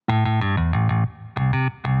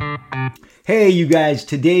Hey, you guys,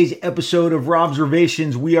 today's episode of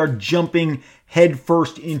Robservations, we are jumping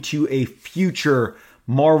headfirst into a future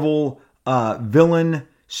Marvel villain,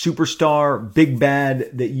 superstar, big bad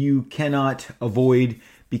that you cannot avoid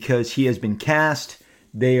because he has been cast.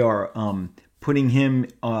 They are putting him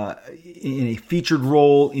in a featured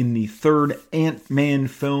role in the third Ant-Man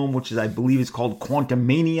film, which I believe is called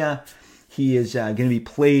Quantumania. He is going to be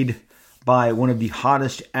played by one of the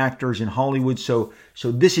hottest actors in Hollywood. So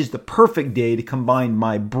this is the perfect day to combine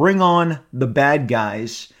my Bring On the Bad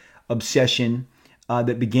Guys obsession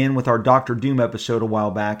that began with our Doctor Doom episode a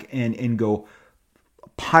while back and go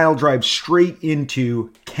pile drive straight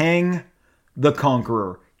into Kang the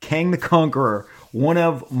Conqueror. Kang the Conqueror, one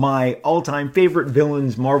of my all-time favorite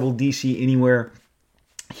villains, Marvel, DC, anywhere.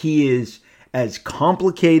 He is as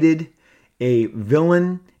complicated a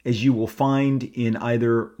villain as you will find in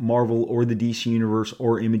either Marvel or the DC Universe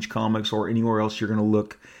or Image Comics or anywhere else you're going to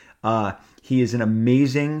look. He is an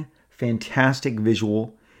amazing, fantastic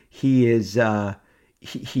visual. He is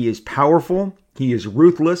powerful. He is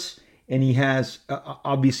ruthless, and he has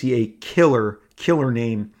obviously a killer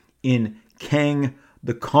name in Kang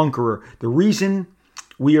the Conqueror. The reason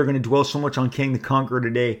we are going to dwell so much on Kang the Conqueror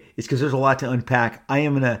today is because there's a lot to unpack. I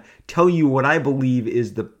am going to tell you what I believe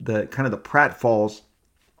is the kind of the pratfalls,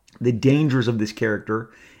 the dangers of this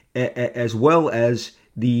character, as well as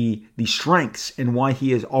the strengths and why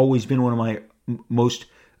he has always been one of my most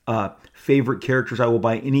favorite characters. I will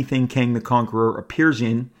buy anything Kang the Conqueror appears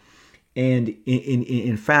in. And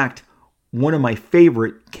in fact, one of my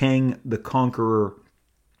favorite Kang the Conqueror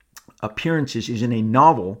appearances is in a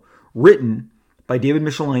novel written by David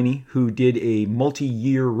Michelinie, who did a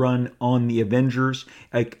multi-year run on the Avengers,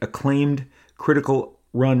 acclaimed critical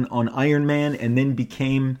run on Iron Man, and then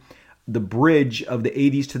became the bridge of the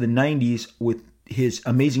 80s to the 90s with his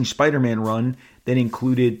Amazing Spider-Man run that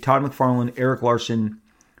included Todd McFarlane, Eric Larson,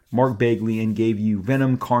 Mark Bagley, and gave you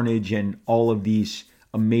Venom, Carnage, and all of these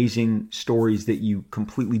amazing stories that you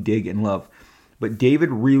completely dig and love. But David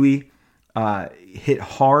really hit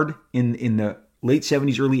hard in the late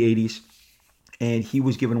 70s, early 80s, and he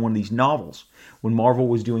was given one of these novels when Marvel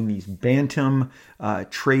was doing these Bantam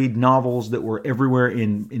trade novels that were everywhere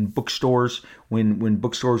in bookstores, when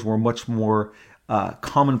bookstores were much more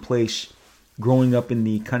commonplace growing up in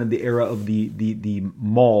the kind of the era of the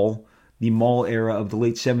mall era of the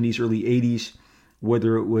late 70s, early 80s,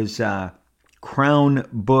 whether it was Crown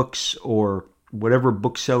Books or whatever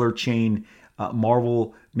bookseller chain,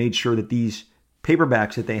 Marvel made sure that these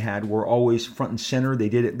paperbacks that they had were always front and center. They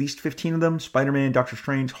did at least 15 of them. Spider-Man, Doctor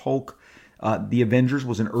Strange, Hulk, The Avengers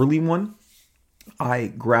was an early one. I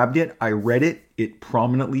grabbed it. I read it. It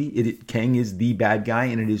prominently, Kang is the bad guy,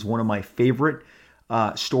 and it is one of my favorite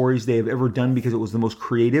stories they have ever done because it was the most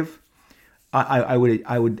creative. I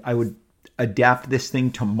would adapt this thing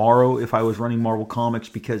tomorrow if I was running Marvel Comics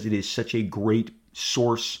because it is such a great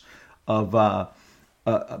source of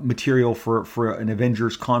material for an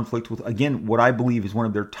Avengers conflict with, again, what I believe is one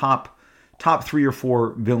of their top 3 or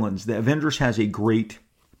 4 villains. The Avengers has a great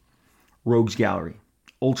rogues gallery.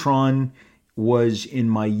 Ultron was in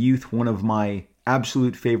my youth one of my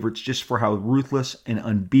absolute favorites just for how ruthless and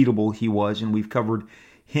unbeatable he was, and we've covered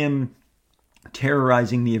him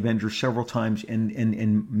terrorizing the Avengers several times,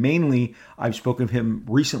 and mainly I've spoken of him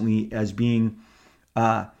recently as being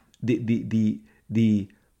the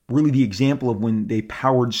really the example of when they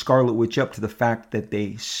powered Scarlet Witch up to the fact that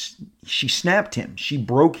she snapped him, she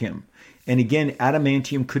broke him. And again,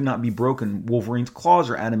 adamantium could not be broken. Wolverine's claws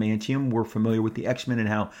are adamantium. We're familiar with the X-Men and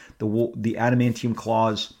how the adamantium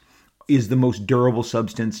claws is the most durable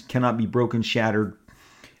substance, cannot be broken, shattered.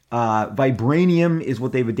 Vibranium is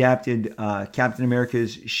what they've adapted Captain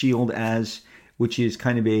America's shield as, which is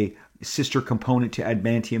kind of a sister component to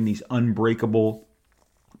adamantium, these unbreakable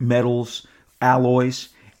metals, alloys.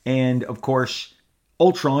 And of course,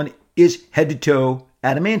 Ultron is head to toe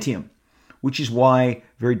adamantium, which is why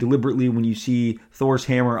very deliberately when you see Thor's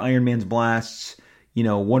hammer, Iron Man's blasts,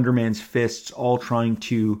 Wonder Man's fists, all trying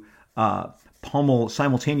to pummel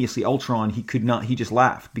simultaneously Ultron, he just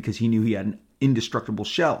laughed because he knew he had an indestructible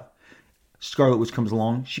shell. Scarlet Witch comes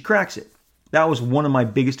along, she cracks it. That was one of my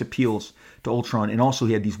biggest appeals to Ultron. And also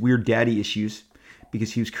he had these weird daddy issues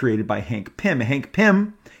because he was created by Hank Pym.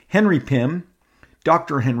 Henry Pym,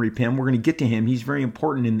 Dr. Henry Pym, we're going to get to him. He's very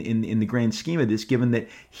important in the grand scheme of this, given that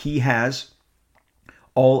he has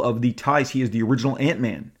all of the ties. He is the original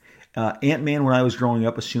Ant-Man. Ant-Man, when I was growing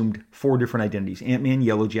up, assumed 4 different identities. Ant-Man,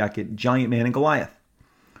 Yellow Jacket, Giant Man, and Goliath.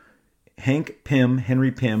 Hank Pym,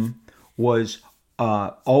 Henry Pym, was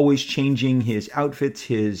always changing his outfits,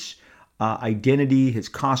 his identity, his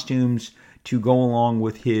costumes to go along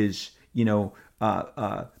with his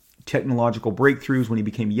technological breakthroughs. When he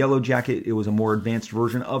became Yellow Jacket, it was a more advanced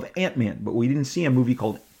version of Ant-Man. But we didn't see a movie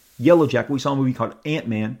called Yellow Jacket. We saw a movie called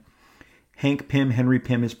Ant-Man. Hank Pym, Henry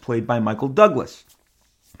Pym, is played by Michael Douglas.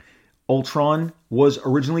 Ultron was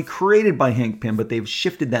originally created by Hank Pym, but they've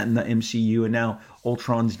shifted that in the MCU, and now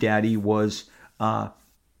Ultron's daddy was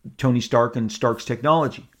Tony Stark and Stark's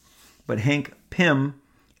technology. But Hank Pym,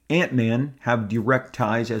 Ant-Man, have direct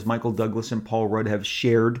ties, as Michael Douglas and Paul Rudd have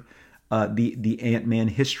shared the Ant-Man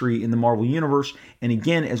history in the Marvel Universe. And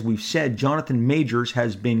again, as we've said, Jonathan Majors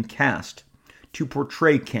has been cast to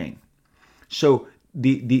portray Kang. So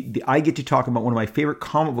I get to talk about one of my favorite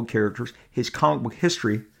comic book characters, his comic book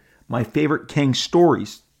history, my favorite Kang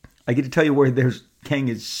stories. I get to tell you where Kang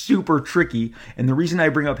is super tricky. And the reason I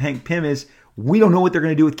bring up Hank Pym is we don't know what they're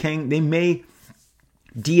going to do with Kang. They may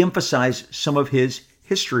de-emphasize some of his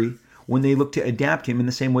history when they look to adapt him in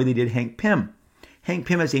the same way they did Hank Pym. Hank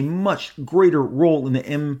Pym has a much greater role in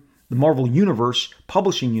the Marvel Universe,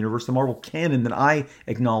 publishing universe, the Marvel canon that I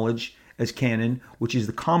acknowledge as canon, which is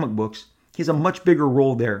the comic books. He has a much bigger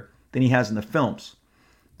role there than he has in the films.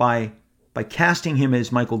 By casting him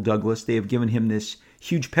as Michael Douglas, they have given him this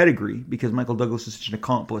huge pedigree because Michael Douglas is such an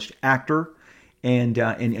accomplished actor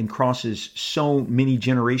and crosses so many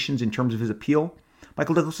generations in terms of his appeal.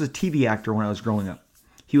 Michael Douglas was a TV actor when I was growing up.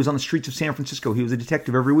 He was on the streets of San Francisco. He was a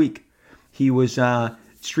detective every week. He was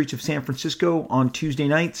Streets of San Francisco on Tuesday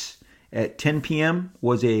nights at 10 p.m.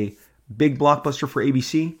 was a big blockbuster for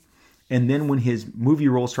ABC. And then when his movie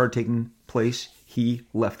role started taking place, he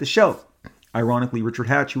left the show. Ironically, Richard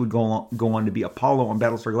Hatch, who would go on to be Apollo on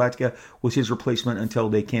Battlestar Galactica, was his replacement until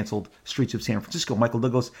they canceled Streets of San Francisco. Michael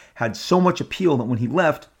Douglas had so much appeal that when he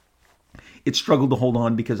left, it struggled to hold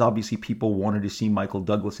on because obviously people wanted to see Michael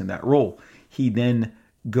Douglas in that role. He then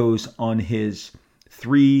goes on his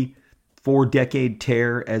 3-4 decade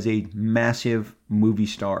tear as a massive movie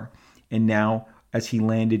star. And now, as he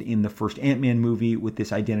landed in the first Ant-Man movie with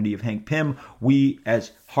this identity of Hank Pym, we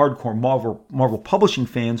as hardcore Marvel publishing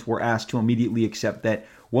fans were asked to immediately accept that,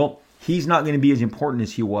 well, he's not going to be as important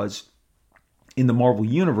as he was in the Marvel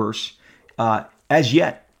Universe as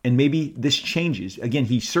yet. And maybe this changes. Again,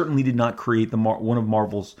 he certainly did not create one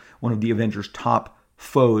of the Avengers' top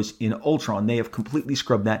foes in Ultron. They have completely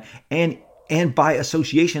scrubbed that. And by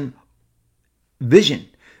association, Vision.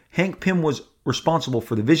 Hank Pym was responsible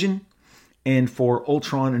for the Vision and for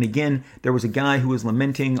Ultron. And again, there was a guy who was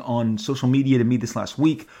lamenting on social media to me this last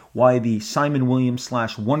week why the Simon Williams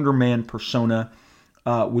 / Wonder Man persona,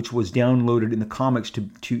 which was downloaded in the comics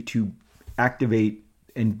to activate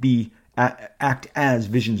and act as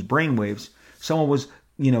Vision's brainwaves, someone was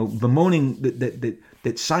bemoaning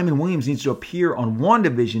that Simon Williams needs to appear on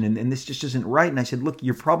WandaVision, and this just isn't right. And I said, look,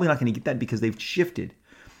 you're probably not going to get that because they've shifted.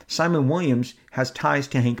 Simon Williams has ties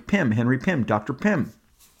to Hank Pym, Henry Pym, Dr. Pym.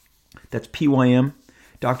 That's P-Y-M,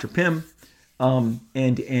 Dr. Pym. And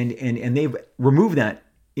they've removed that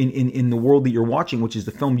in the world that you're watching, which is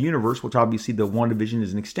the film universe, which obviously the WandaVision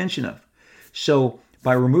is an extension of. So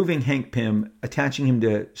by removing Hank Pym, attaching him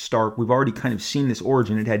to Stark, we've already kind of seen this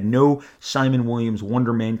origin. It had no Simon Williams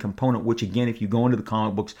Wonder Man component, which again, if you go into the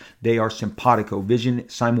comic books, they are simpatico. Vision,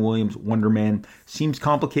 Simon Williams, Wonder Man. Seems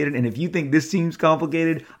complicated. And if you think this seems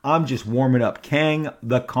complicated, I'm just warming up. Kang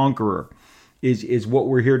the Conqueror is what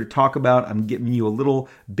we're here to talk about. I'm giving you a little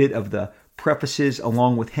bit of the prefaces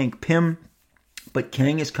along with Hank Pym. But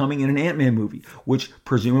Kang is coming in an Ant-Man movie, which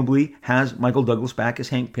presumably has Michael Douglas back as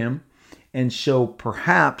Hank Pym. And so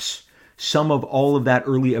perhaps some of all of that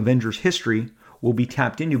early Avengers history will be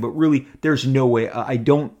tapped into, but really there's no way.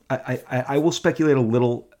 I will speculate a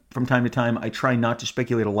little from time to time. I try not to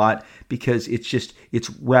speculate a lot because it's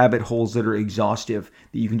rabbit holes that are exhaustive,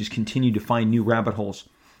 that you can just continue to find new rabbit holes.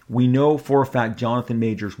 We know for a fact Jonathan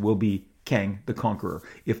Majors will be Kang the Conqueror.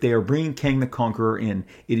 If they are bringing Kang the Conqueror in,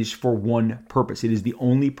 it is for one purpose. It is the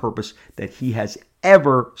only purpose that he has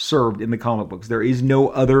ever served in the comic books. There is no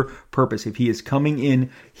other purpose. If he is coming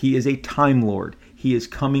in, he is a Time Lord. He is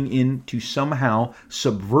coming in to somehow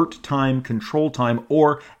subvert time, control time,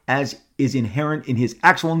 or as is inherent in his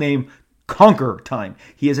actual name, conquer time.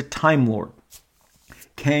 He is a Time Lord.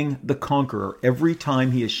 Kang the Conqueror, every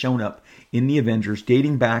time he has shown up in the Avengers,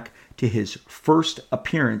 dating back to his first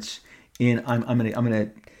appearance in, I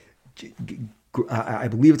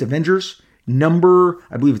believe it's Avengers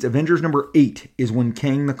number 8 is when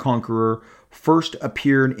Kang the Conqueror first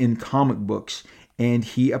appeared in comic books, and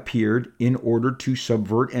he appeared in order to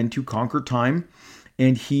subvert and to conquer time,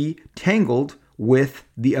 and he tangled with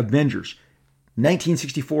the Avengers.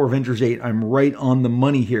 1964 Avengers 8, I'm right on the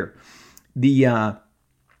money here.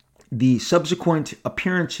 The subsequent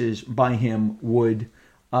appearances by him would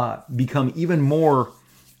become even more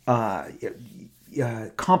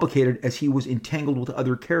complicated as he was entangled with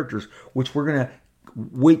other characters, which we're going to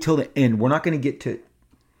wait till the end. We're not going to get to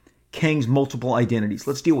Kang's multiple identities.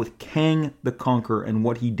 Let's deal with Kang the Conqueror and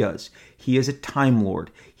what he does. He is a Time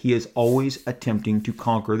Lord. He is always attempting to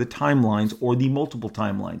conquer the timelines or the multiple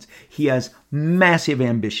timelines. He has massive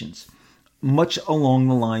ambitions, much along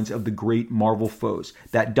the lines of the great Marvel foes.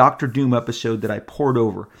 That Doctor Doom episode that I poured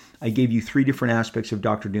over, I gave you 3 different aspects of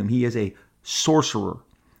Doctor Doom. He is a sorcerer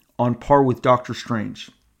on par with Doctor Strange.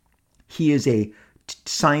 He is a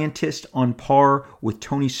scientist on par with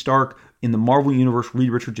Tony Stark. In the Marvel Universe,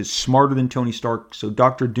 Reed Richards is smarter than Tony Stark, so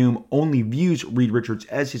Doctor Doom only views Reed Richards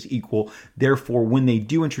as his equal. Therefore, when they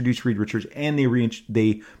do introduce Reed Richards, and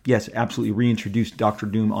they absolutely reintroduce Doctor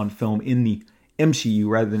Doom on film in the MCU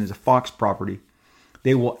rather than as a Fox property,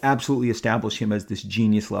 they will absolutely establish him as this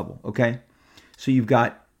genius level, okay? So you've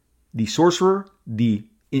got the sorcerer, the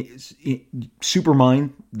super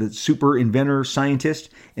mind, the super inventor,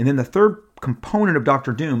 scientist, and then the third component of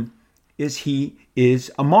Doctor Doom is he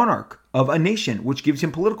is a monarch of a nation, which gives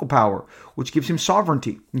him political power, which gives him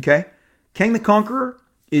sovereignty, okay? Kang the Conqueror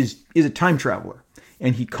is a time traveler,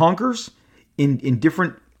 and he conquers in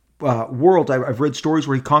different worlds. I've read stories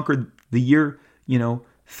where he conquered the year,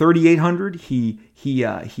 3800. He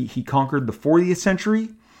conquered the 40th century,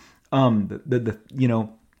 the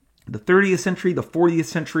 30th century, the 40th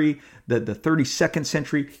century, the 32nd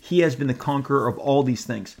century. He has been the conqueror of all these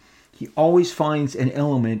things. He always finds an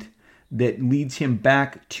element that leads him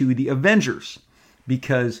back to the Avengers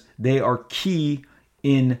because they are key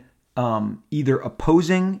in either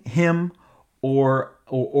opposing him or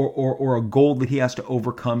a goal that he has to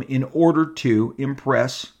overcome in order to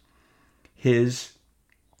impress his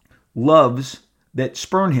loves that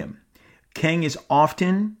spurn him. Kang is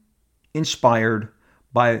often inspired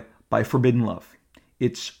by forbidden love.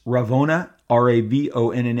 It's Ravonna,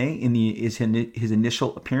 Ravonna, is his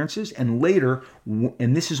initial appearances, and later,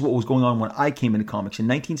 and this is what was going on when I came into comics in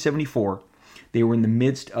 1974. They were in the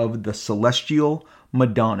midst of the Celestial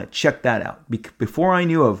Madonna. Check that out. Before I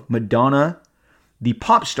knew of Madonna, the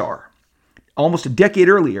pop star, almost a decade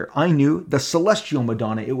earlier, I knew the Celestial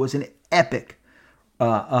Madonna. It was an epic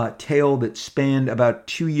tale that spanned about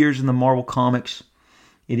 2 years in the Marvel Comics.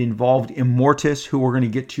 It involved Immortus, who we're going to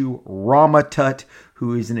get to, Rama-Tut,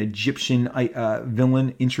 who is an Egyptian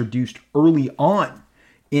villain introduced early on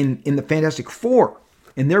in the Fantastic Four.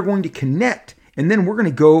 And they're going to connect. And then we're going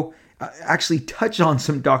to go actually touch on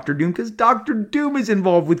some Doctor Doom, because Doctor Doom is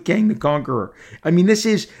involved with Kang the Conqueror. I mean, this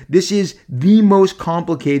is the most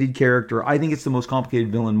complicated character. I think it's the most complicated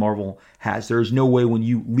villain Marvel has. There's no way when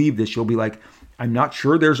you leave this, you'll be like, I'm not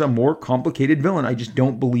sure there's a more complicated villain. I just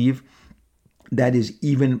don't believe that is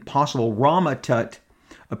even possible. Rama-Tut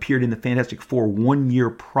appeared in the Fantastic Four 1 year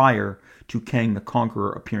prior to Kang the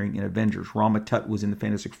Conqueror appearing in Avengers. Rama-Tut was in the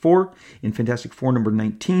Fantastic Four, in Fantastic Four number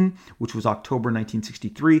 19, which was October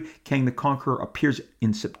 1963. Kang the Conqueror appears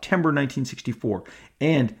in September 1964,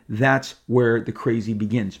 and that's where the crazy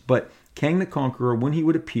begins. But Kang the Conqueror, when he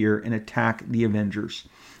would appear and attack the Avengers,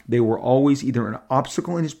 they were always either an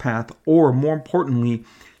obstacle in his path, or more importantly,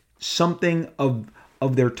 something of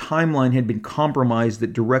their timeline had been compromised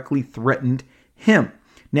that directly threatened him.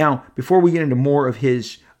 Now, before we get into more of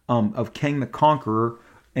his of Kang the Conqueror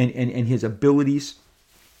and his abilities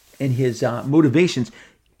and his motivations,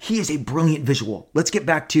 he is a brilliant visual. Let's get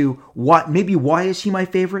back to why is he my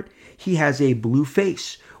favorite? He has a blue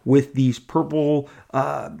face with these purple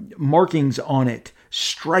markings on it,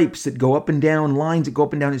 stripes that go up and down, lines that go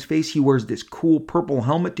up and down his face. He wears this cool purple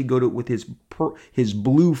helmet to go with his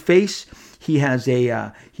blue face. He has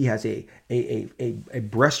a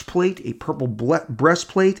breastplate, a purple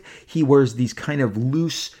breastplate. He wears these kind of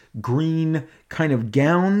loose green kind of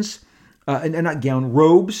gowns,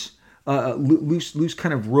 robes, loose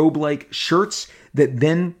kind of robe-like shirts that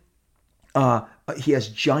then he has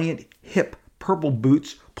giant hip purple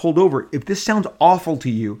boots pulled over. If this sounds awful to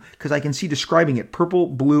you, because I can see describing it, purple,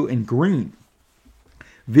 blue, and green.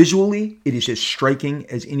 Visually, it is as striking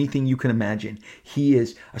as anything you can imagine. He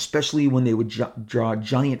is, especially when they would draw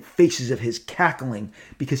giant faces of his cackling,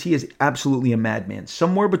 because he is absolutely a madman.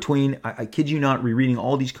 Somewhere between, I kid you not, rereading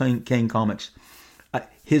all these Kang comics,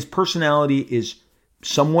 his personality is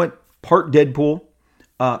somewhat part Deadpool,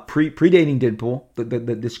 predating Deadpool,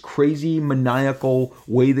 this crazy maniacal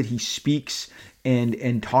way that he speaks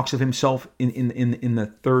and talks of himself in the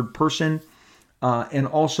third person, and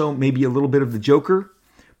also maybe a little bit of the Joker.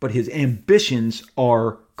 But his ambitions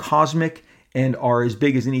are cosmic and are as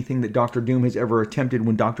big as anything that Doctor Doom has ever attempted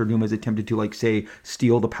when Doctor Doom has attempted to, like, say,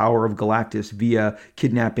 steal the power of Galactus via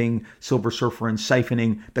kidnapping Silver Surfer and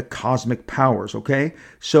siphoning the cosmic powers, okay?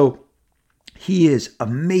 So he is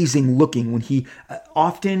amazing looking when he,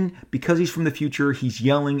 often, because he's from the future, he's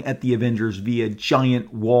yelling at the Avengers via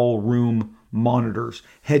giant wall room monitors,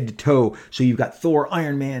 head to toe. So you've got Thor,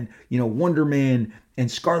 Iron Man, Wonder Man, and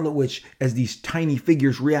Scarlet Witch as these tiny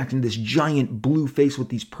figures reacting to this giant blue face with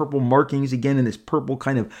these purple markings again in this purple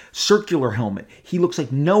kind of circular helmet. He looks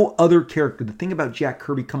like no other character. The thing about Jack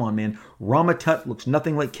Kirby, come on, man. Rama Tut looks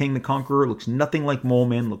nothing like Kang the Conqueror, looks nothing like Mole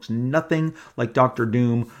Man, looks nothing like Doctor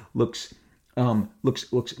Doom, looks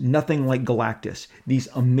nothing like Galactus. These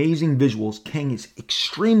amazing visuals. Kang is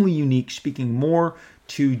extremely unique, speaking more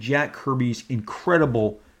to Jack Kirby's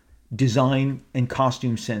incredible design and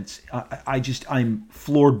costume sense. I'm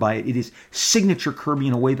floored by it. It is signature Kirby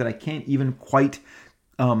in a way that I can't even quite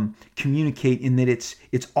communicate, in that it's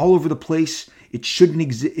all over the place. It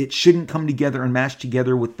shouldn't come together and mash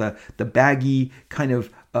together with the baggy kind of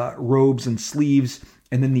robes and sleeves,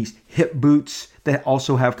 and then these hip boots that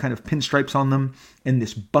also have kind of pinstripes on them, and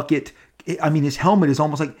this bucket. I mean, his helmet is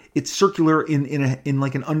almost like it's circular in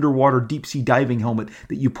like an underwater deep sea diving helmet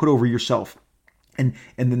that you put over yourself. And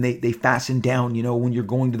then they fasten down, when you're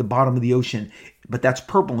going to the bottom of the ocean. But that's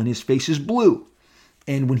purple and his face is blue.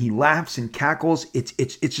 And when he laughs and cackles, it's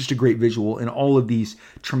just a great visual. And all of these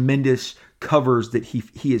tremendous covers that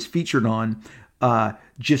he is featured on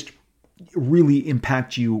just really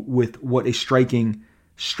impact you with what a striking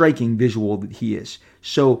visual that he is.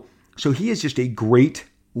 So he is just a great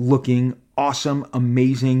looking, awesome,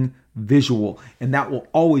 amazing visual, and that will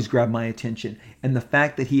always grab my attention. And the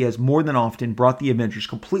fact that he has more than often brought the Avengers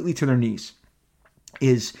completely to their knees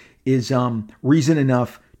is reason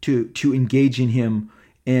enough to engage in him.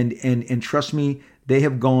 And trust me, they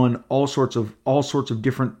have gone all sorts of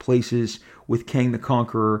different places with Kang the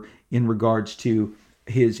Conqueror in regards to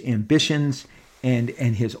his ambitions and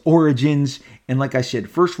his origins. And like I said,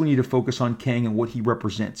 first we need to focus on Kang and what he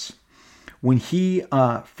represents. When he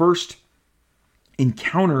first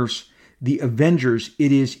encounters the Avengers,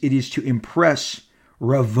 it is to impress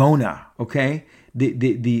Ravonna, okay,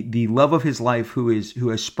 the love of his life, who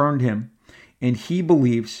has spurned him, and he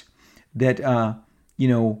believes that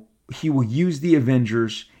he will use the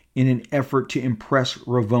Avengers in an effort to impress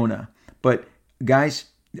Ravonna. But guys,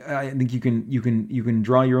 I think you can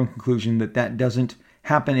draw your own conclusion that doesn't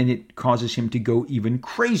happen, and it causes him to go even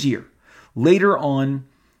crazier. Later on,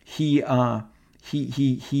 he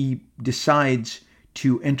decides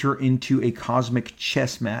to enter into a cosmic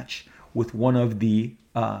chess match with one of the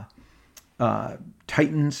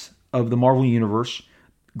Titans of the Marvel Universe,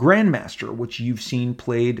 Grandmaster, which you've seen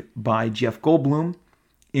played by Jeff Goldblum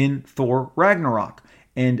in Thor Ragnarok,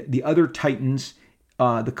 and the other Titans,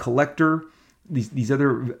 the Collector. These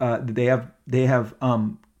other they have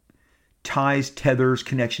ties, tethers,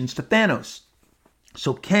 connections to Thanos.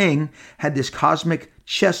 So Kang had this cosmic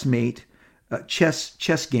chess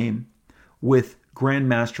game with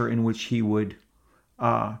Grandmaster, in which he would,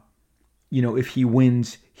 if he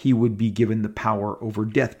wins, he would be given the power over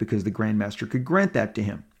death, because the Grandmaster could grant that to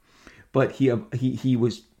him. But he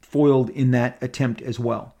was foiled in that attempt as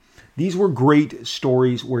well. These were great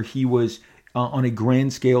stories where he was on a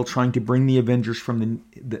grand scale trying to bring the Avengers from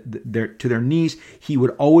to their knees. He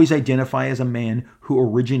would always identify as a man who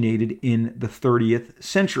originated in the 30th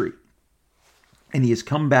century. And he has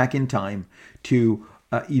come back in time to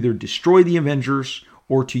either destroy the Avengers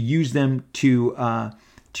or to use them to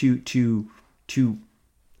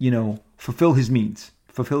fulfill his means,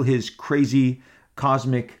 fulfill his crazy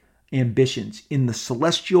cosmic ambitions. In the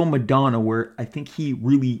Celestial Madonna, where I think he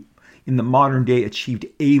really, in the modern day, achieved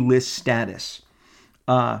A-list status,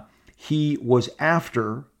 he was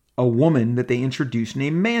after a woman that they introduced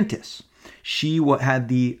named Mantis. She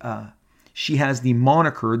has the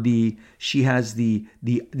moniker, she has the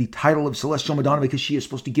title of Celestial Madonna because she is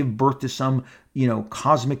supposed to give birth to some,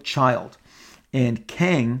 cosmic child. And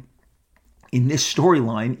Kang, in this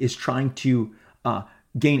storyline, is trying to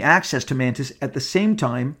gain access to Mantis. At the same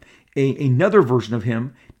time, another version of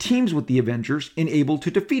him teams with the Avengers and able to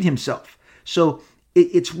defeat himself. So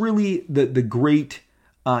it's really the great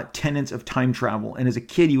tenets of time travel. And as a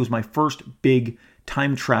kid, he was my first big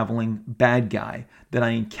time traveling bad guy that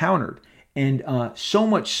I encountered. And so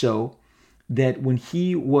much so that when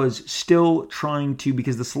he was still trying to,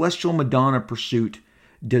 because the Celestial Madonna pursuit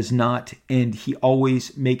does not end, he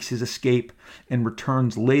always makes his escape and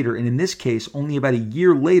returns later. And in this case, only about a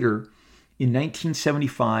year later, in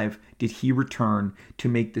 1975, did he return to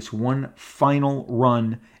make this one final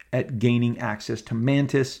run at gaining access to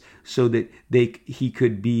Mantis so that he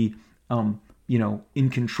could be, in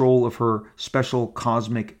control of her special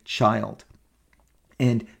cosmic child.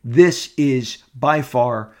 And this is by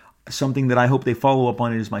far something that I hope they follow up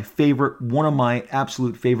on. It is my favorite, one of my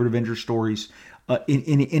absolute favorite Avengers stories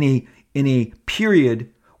in a period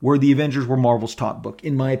where the Avengers were Marvel's top book,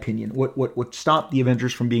 in my opinion. What stopped the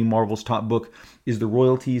Avengers from being Marvel's top book is the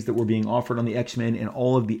royalties that were being offered on the X-Men, and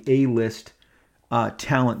all of the A-list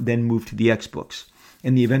talent then moved to the X-Books.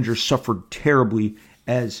 And the Avengers suffered terribly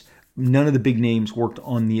as none of the big names worked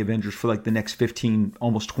on the Avengers for like the next 15,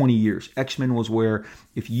 almost 20 years. X-Men was where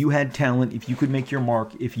if you had talent, if you could make your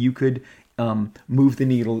mark, if you could move the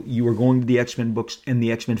needle, you were going to the X-Men books and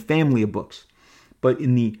the X-Men family of books. But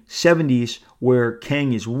in the 70s, where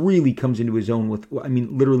Kang really comes into his own with,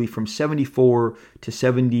 literally from 74 to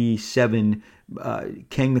 77,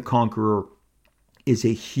 Kang the Conqueror is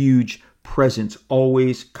a huge presence,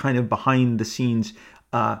 always kind of behind the scenes,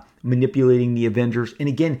 manipulating the Avengers. And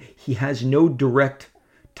again, he has no direct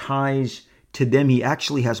ties to them. He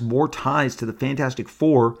actually has more ties to the Fantastic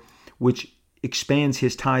Four, which expands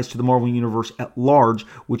his ties to the Marvel Universe at large,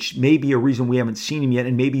 which may be a reason we haven't seen him yet,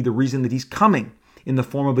 and maybe the reason that he's coming in the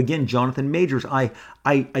form of, again, Jonathan Majors. I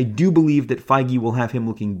do believe that Feige will have him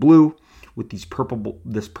looking blue with this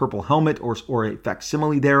purple helmet or a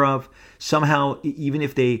facsimile thereof. Somehow, even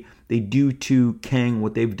if they do to Kang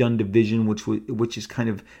what they've done to Vision, which is kind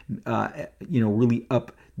of really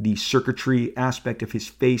up the circuitry aspect of his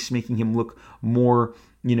face, making him look more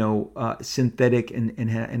synthetic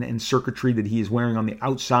and circuitry that he is wearing on the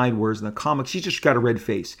outside, whereas in the comics he's just got a red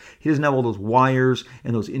face. He doesn't have all those wires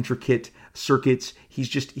and those intricate circuits. He's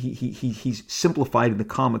just he's simplified in the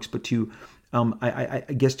comics, but to I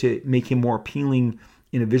guess to make him more appealing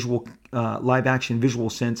in a visual live action visual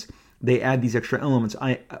sense, they add these extra elements.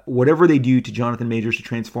 Whatever they do to Jonathan Majors to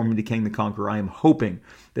transform him into Kang the Conqueror, I am hoping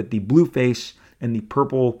that the blue face and the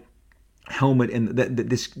purple helmet and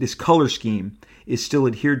this color scheme is still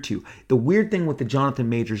adhered to. The weird thing with the Jonathan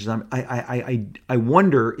Majors is I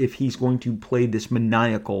wonder if he's going to play this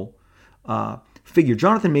maniacal figure.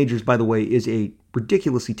 Jonathan Majors, by the way, is a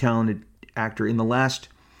ridiculously talented actor. In the last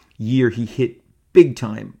year, he hit big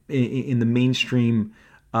time in the mainstream.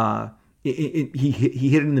 He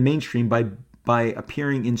hit it in the mainstream by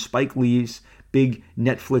appearing in Spike Lee's big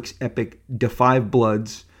Netflix epic Da 5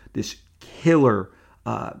 Bloods, this killer,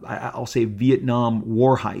 I'll say Vietnam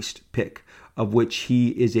war heist pick, of which he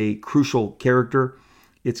is a crucial character.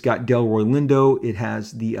 It's got Delroy Lindo. It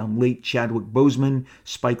has the late Chadwick Boseman.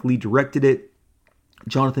 Spike Lee directed it.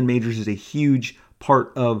 Jonathan Majors is a huge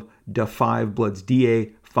part of Da 5 Bloods,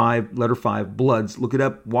 DA5, letter 5 Bloods. Look it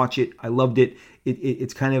up, watch it. I loved it.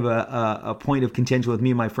 It's kind of a point of contention with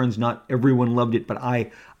me and my friends. Not everyone loved it, but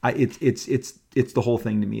it's the whole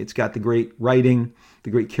thing to me. It's got the great writing, the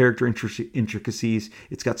great character intricacies.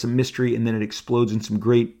 It's got some mystery, and then it explodes in some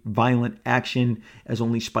great violent action as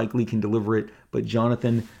only Spike Lee can deliver it. But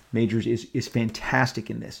Jonathan Majors is fantastic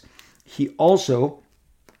in this. He also,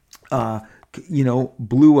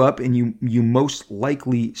 blew up, and you most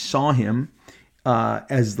likely saw him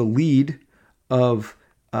as the lead of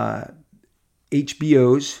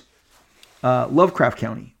HBO's Lovecraft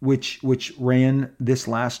Country, which ran this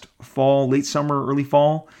last fall, late summer, early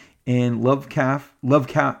fall, and Lovecraft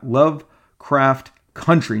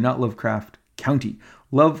Country, not Lovecraft County,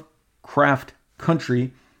 Lovecraft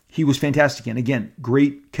Country. He was fantastic, and again,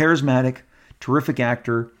 great, charismatic, terrific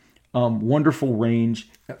actor, wonderful range,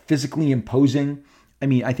 physically imposing.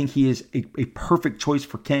 I think he is a perfect choice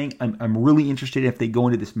for Kang. I'm really interested if they go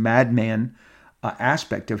into this madman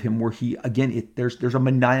aspect of him, where he, again, there's a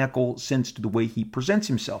maniacal sense to the way he presents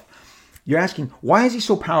himself. You're asking, why is he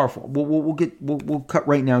so powerful? We'll cut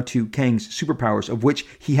right now to Kang's superpowers, of which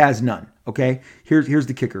he has none. Okay, here's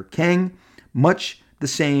the kicker. Kang, much the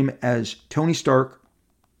same as Tony Stark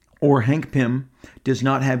or Hank Pym, does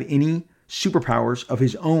not have any superpowers of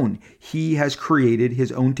his own. He has created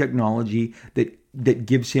his own technology that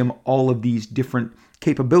gives him all of these different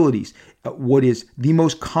capabilities. What is the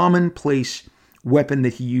most commonplace weapon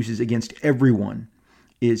that he uses against everyone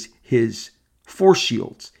is his force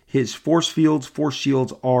shields. His force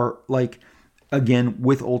shields are like, again,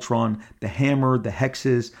 with Ultron, the hammer, the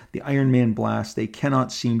hexes, the Iron Man blast. They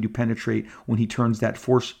cannot seem to penetrate when he turns that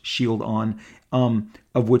force shield on,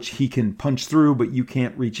 of which he can punch through, but you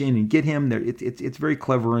can't reach in and get him. It's very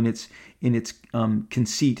clever in its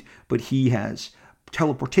conceit, but he has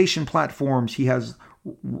teleportation platforms. He has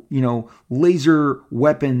laser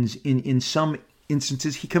weapons. In some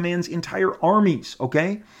instances, he commands entire armies.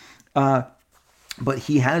 Okay, but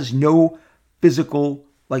he has no physical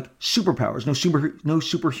like superpowers, no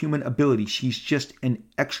superhuman ability. She's just an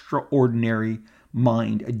extraordinary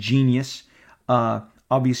mind, a genius,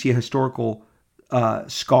 obviously a historical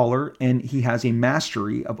scholar, and he has a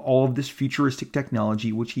mastery of all of this futuristic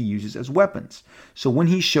technology, which he uses as weapons. So when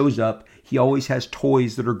he shows up, he always has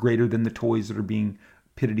toys that are greater than the toys that are being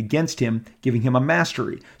pitted against him, giving him a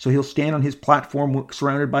mastery. So he'll stand on his platform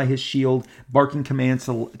surrounded by his shield, barking commands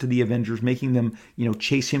to the Avengers, making them,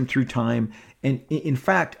 chase him through time. And in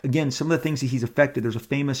fact, again, some of the things that he's affected, there's a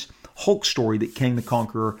famous Hulk story that Kang the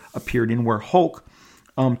Conqueror appeared in, where Hulk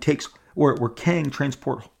where Kang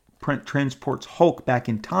transports Hulk back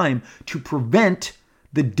in time to prevent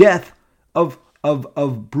the death of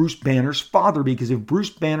Bruce Banner's father, because if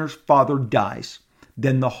Bruce Banner's father dies,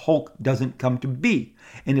 then the Hulk doesn't come to be.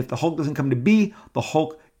 And if the Hulk doesn't come to be,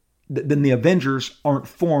 then the Avengers aren't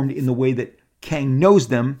formed in the way that Kang knows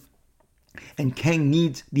them. And Kang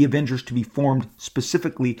needs the Avengers to be formed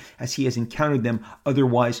specifically as he has encountered them.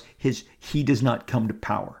 Otherwise, he does not come to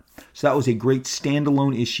power. So that was a great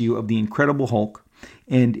standalone issue of The Incredible Hulk.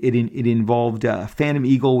 And it involved Phantom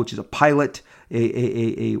Eagle, which is a pilot,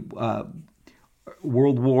 a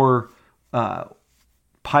World War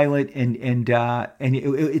pilot, and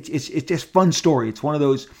it's just a fun story. It's one of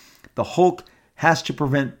those, the Hulk has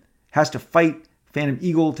to fight Phantom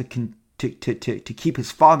Eagle to keep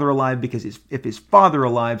his father alive, because if his father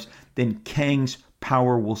alive, then Kang's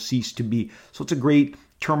power will cease to be. So it's a great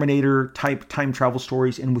Terminator type time travel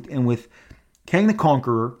stories, and with Kang the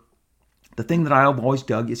Conqueror, the thing that I've always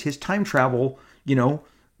dug is his time travel,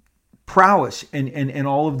 prowess and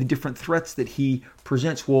all of the different threats that he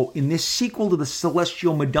presents. Well, in this sequel to the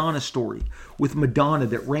Celestial Madonna story with Madonna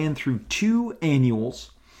that ran through 2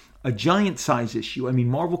 annuals, a giant size issue. I mean,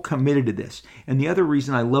 Marvel committed to this. And the other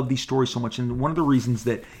reason I love these stories so much, and one of the reasons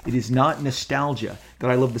that it is not nostalgia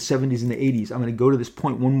that I love the 70s and the 80s, I'm going to go to this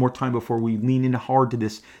point one more time before we lean in hard to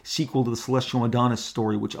this sequel to the Celestial Madonna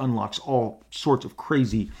story, which unlocks all sorts of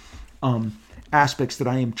crazy aspects that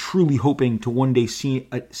I am truly hoping to one day see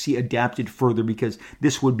adapted further, because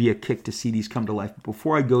this would be a kick to see these come to life. But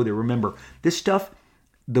before I go there, remember, this stuff,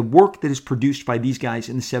 the work that is produced by these guys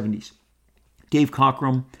in the 70s, Dave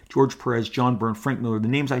Cockrum, George Perez, John Byrne, Frank Miller, the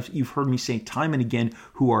names you've heard me say time and again,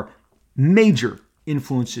 who are major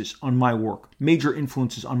influences on my work, major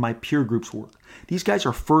influences on my peer group's work. These guys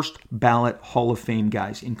are first ballot Hall of Fame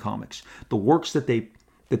guys in comics. The works that they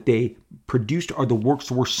produced are the works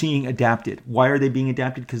we're seeing adapted. Why are they being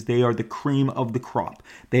adapted? Because they are the cream of the crop.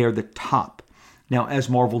 They are the top. Now, as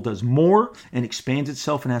Marvel does more and expands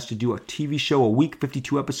itself and has to do a TV show a week,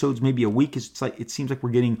 52 episodes, maybe a week, it seems like we're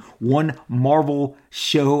getting one Marvel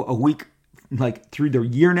show a week, like through the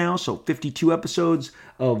year now. So 52 episodes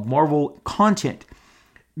of Marvel content.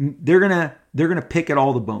 They're gonna pick at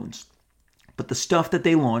all the bones. But the stuff that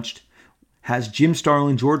they launched has Jim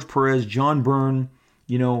Starlin, George Perez, John Byrne,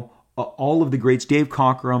 all of the greats, Dave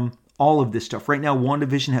Cockrum, all of this stuff. Right now,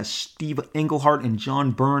 WandaVision has Steve Englehart and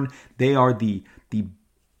John Byrne. They are the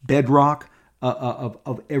bedrock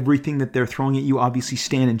of everything that they're throwing at you. Obviously,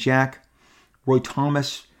 Stan and Jack, Roy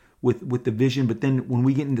Thomas with the Vision. But then when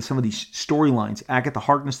we get into some of these storylines, Agatha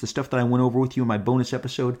Harkness, the stuff that I went over with you in my bonus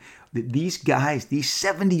episode, these guys, these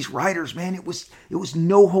 70s writers, man, it was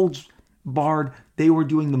no holds barred. They were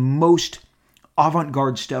doing the most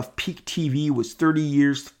avant-garde stuff. Peak TV was 30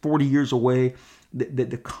 years, 40 years away.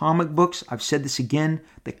 The comic books, I've said this again,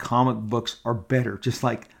 the comic books are better. Just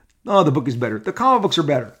like, the book is better. The comic books are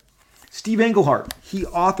better. Steve Englehart, he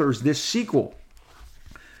authors this sequel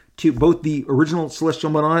to both the original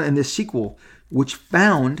Celestial Madonna and this sequel, which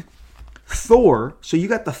found Thor. So you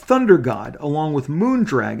got the Thunder God along with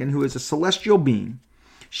Moondragon, who is a celestial being.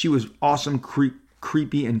 She was awesome,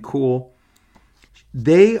 creepy, and cool.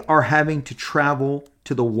 They are having to travel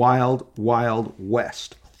to the wild, wild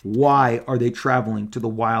west. Why are they traveling to the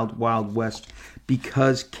wild, wild west?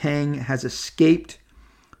 Because Kang has escaped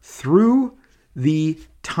through the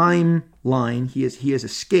timeline. He has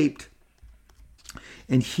escaped,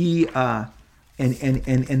 and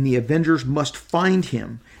and the Avengers must find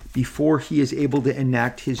him before he is able to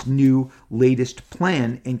enact his new latest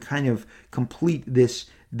plan and kind of complete this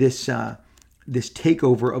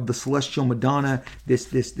takeover of the Celestial Madonna.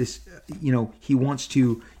 He wants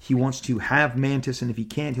to have Mantis, and if he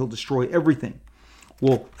can't, he'll destroy everything.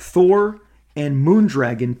 Well, Thor and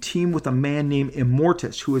Moondragon team with a man named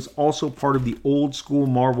Immortus, who is also part of the old school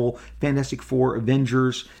Marvel Fantastic Four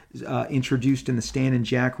Avengers, introduced in the Stan and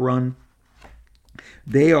Jack run.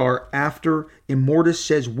 They are after Immortus.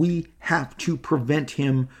 Says we have to prevent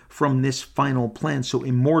him from this final plan. So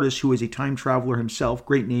Immortus, who is a time traveler himself,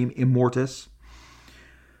 great name, Immortus,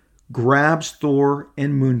 grabs Thor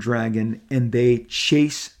and Moondragon, and they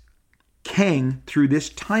chase Kang through this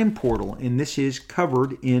time portal. And this is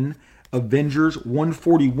covered in Avengers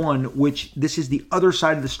 141, which this is the other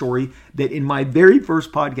side of the story that in my very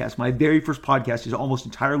first podcast is almost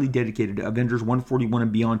entirely dedicated to Avengers 141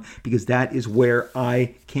 and beyond, because that is where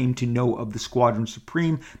I came to know of the Squadron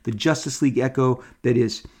Supreme, the Justice League Echo that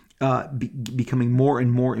is becoming more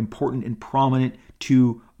and more important and prominent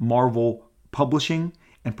to Marvel Publishing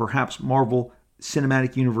and perhaps Marvel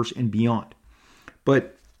Cinematic Universe and beyond.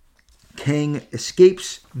 But Kang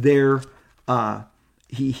escapes their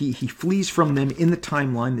he flees from them in the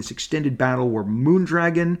timeline, this extended battle where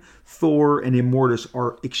Moondragon, Thor, and Immortus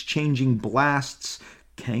are exchanging blasts.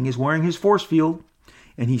 Kang is wearing his force field,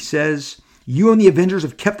 and he says, "You and the Avengers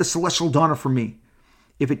have kept the Celestial Donna from me.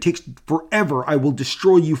 If it takes forever, I will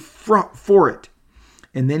destroy you for it."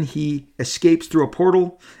 And then he escapes through a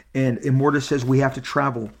portal, and Immortus says, "We have to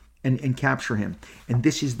travel and capture him." And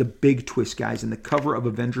this is the big twist, guys. And the cover of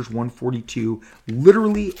Avengers 142,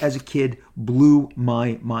 literally as a kid, blew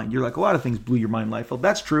my mind. You're like, a lot of things blew your mind, Liefeld.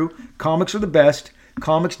 That's true. Comics are the best.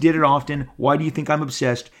 Comics did it often. Why do you think I'm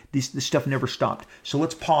obsessed? This stuff never stopped. So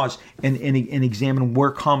let's pause and examine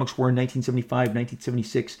where comics were in 1975,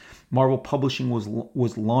 1976. Marvel Publishing was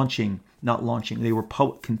they were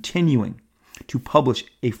continuing to publish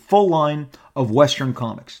a full line of Western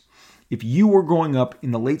comics. If you were growing up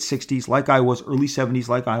in the late 60s like I was, early 70s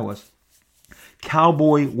like I was,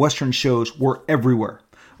 cowboy Western shows were everywhere.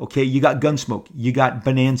 Okay, you got Gunsmoke, you got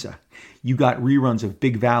Bonanza, you got reruns of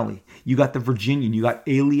Big Valley, you got The Virginian, you got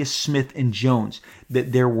Alias Smith and Jones.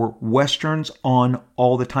 That there were Westerns on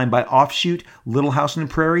all the time. By offshoot, Little House on the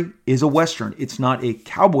Prairie is a Western. It's not a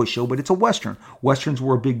cowboy show, but it's a Western. Westerns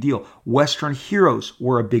were a big deal. Western heroes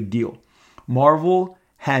were a big deal. Marvel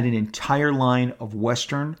had an entire line of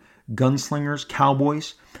Western gunslingers,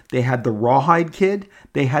 cowboys. They had the Rawhide Kid.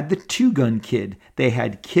 They had the Two Gun Kid. They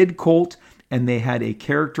had Kid Colt, and they had a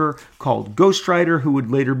character called Ghost Rider who would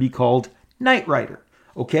later be called Knight Rider.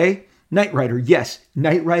 Okay? Knight Rider, yes.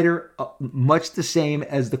 Knight Rider, much the same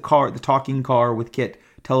as the talking car with Kit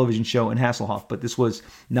television show and Hasselhoff, but this was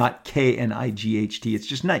not Knight. It's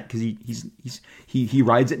just Knight because he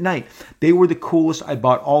rides at night. They were the coolest. I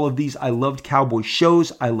bought all of these. I loved cowboy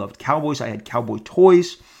shows. I loved cowboys. I had cowboy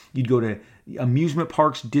toys. You'd go to amusement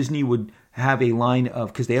parks. Disney would have a line of,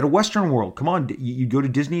 because they had a Western world. Come on, you'd go to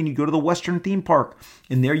Disney and you'd go to the Western theme park,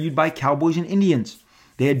 and there you'd buy cowboys and Indians.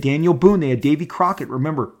 They had Daniel Boone. They had Davy Crockett.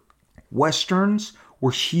 Remember, Westerns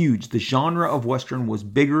were huge. The genre of Western was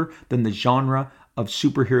bigger than the genre of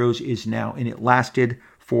superheroes is now, and it lasted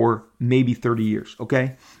for maybe 30 years,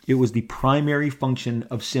 okay? It was the primary function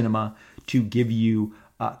of cinema to give you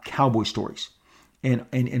cowboy stories. And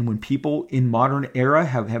when people in modern era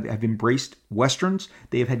have embraced Westerns,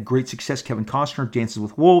 they have had great success. Kevin Costner, Dances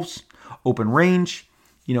with Wolves, Open Range.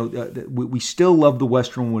 You know, we still love the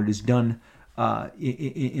Western when it is done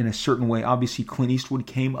in a certain way. Obviously, Clint Eastwood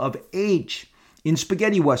came of age in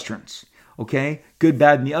spaghetti Westerns. Okay? Good,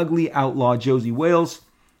 Bad, and the Ugly, Outlaw, Josie Wales.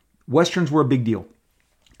 Westerns were a big deal.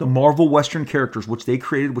 The Marvel Western characters, which they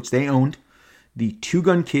created, which they owned, the Two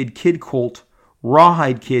Gun Kid, Kid Colt,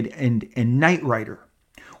 Rawhide Kid, and Knight Rider.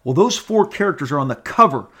 Well, those four characters are on the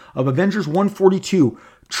cover of Avengers 142,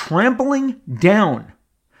 trampling down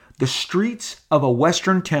the streets of a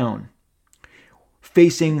Western town,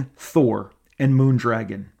 facing Thor and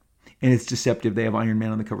Moondragon. And it's deceptive. They have Iron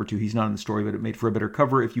Man on the cover too. He's not in the story, but it made for a better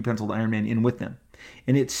cover if you penciled Iron Man in with them.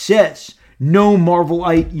 And it says, "No,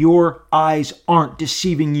 Marvelite, your eyes aren't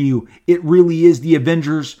deceiving you. It really is the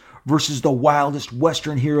Avengers versus the wildest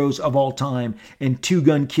Western heroes of all time." And Two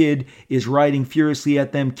Gun Kid is riding furiously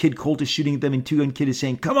at them. Kid Colt is shooting at them, and Two Gun Kid is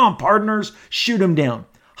saying, "Come on, partners, shoot him down."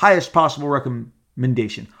 Highest possible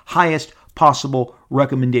recommendation. Highest possible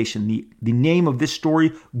recommendation. The name of this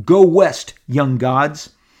story, Go West, Young Gods,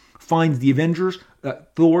 finds the Avengers,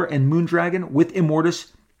 Thor and Moondragon with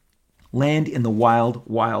Immortus, land in the wild,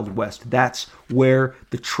 wild west. That's where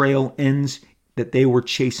the trail ends, that they were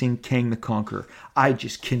chasing Kang the Conqueror. I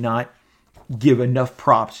just cannot give enough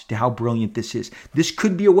props to how brilliant this is. This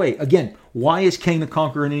could be a way. Again, why is Kang the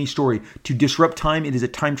Conqueror in any story? To disrupt time. It is a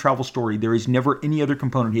time travel story. There is never any other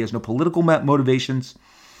component. He has no political motivations.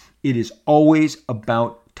 It is always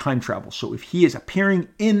about time travel. So if he is appearing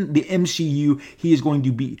in the MCU, he is going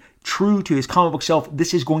to be true to his comic book self.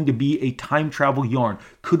 This is going to be a time travel yarn.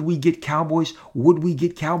 Could we get cowboys? Would we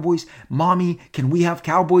get cowboys? Mommy, can we have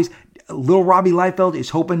cowboys? Little Robbie Liefeld is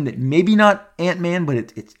hoping that maybe not Ant-Man,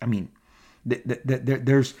 but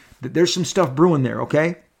there's some stuff brewing there,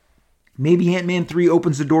 okay? Maybe Ant-Man 3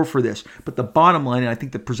 opens the door for this. But the bottom line, and I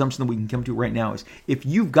think the presumption that we can come to right now, is if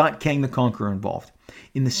you've got Kang the Conqueror involved,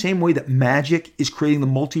 in the same way that magic is creating the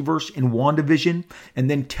multiverse in WandaVision and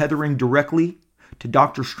then tethering directly to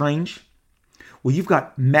Doctor Strange, well, you've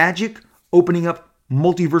got magic opening up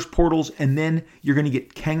multiverse portals, and then you're going to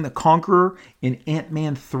get Kang the Conqueror in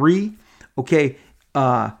Ant-Man 3. Okay,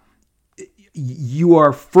 you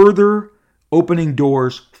are further opening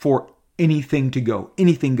doors for anything to go.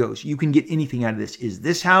 Anything goes. You can get anything out of this. Is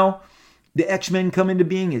this how the X-Men come into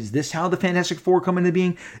being? Is this how the Fantastic Four come into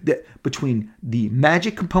being? Between the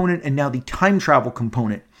magic component and now the time travel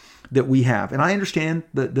component that we have. And I understand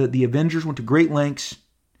the Avengers went to great lengths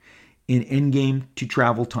in Endgame to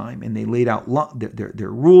travel time, and they laid out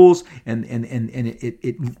their rules, and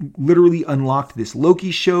it literally unlocked this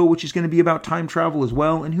Loki show, which is going to be about time travel as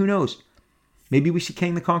well. And who knows? Maybe we see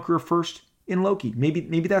Kang the Conqueror first in Loki.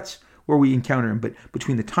 Maybe that's where we encounter him. But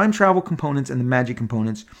between the time travel components and the magic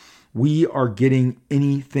components, we are getting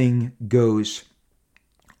anything goes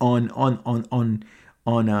on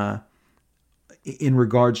in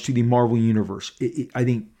regards to the Marvel Universe. I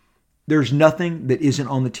think there's nothing that isn't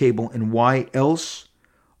on the table. And why else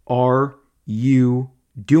are you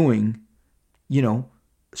doing,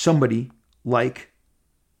 somebody like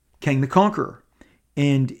Kang the Conqueror?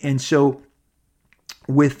 And so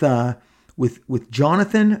with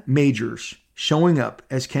Jonathan Majors showing up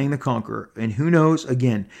as Kang the Conqueror, and who knows,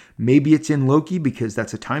 again, maybe it's in Loki because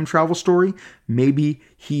that's a time travel story. Maybe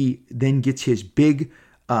he then gets his big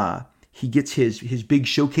his big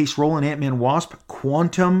showcase role in Ant-Man Wasp,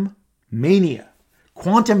 Quantum Mania.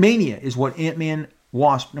 Quantum Mania is what Ant-Man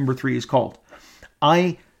Wasp number 3 is called.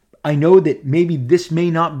 I know that maybe this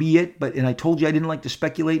may not be it, and I told you I didn't like to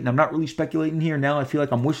speculate, and I'm not really speculating here. Now I feel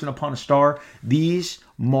like I'm wishing upon a star. These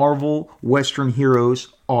Marvel Western heroes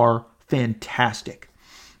are fantastic.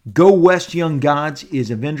 Go West, Young Gods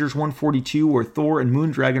is Avengers 142, where Thor and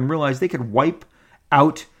Moondragon realized they could wipe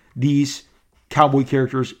out these cowboy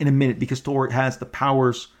characters in a minute because Thor has the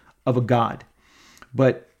powers of a god.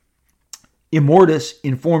 But Immortus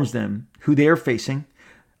informs them who they are facing.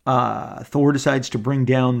 Thor decides to bring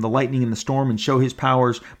down the lightning and the storm and show his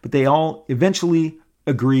powers, but they all eventually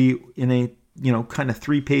agree in a kind of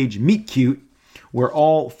 3-page meet cute where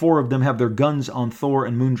all 4 of them have their guns on Thor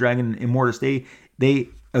and Moondragon and Immortus. They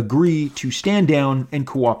agree to stand down and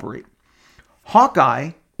cooperate.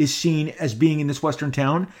 Hawkeye is seen as being in this western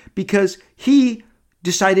town because he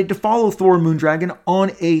decided to follow Thor and Moondragon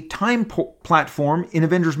on a time platform in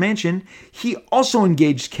Avengers Mansion. He also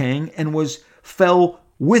engaged Kang and fell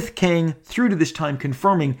with Kang through to this time,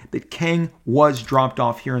 confirming that Kang was dropped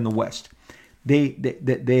off here in the West.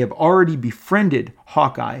 They have already befriended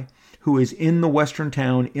Hawkeye, who is in the western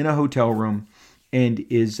town in a hotel room and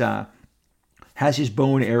has his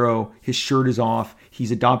bow and arrow. His shirt is off. He's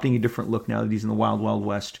adopting a different look now that he's in the Wild Wild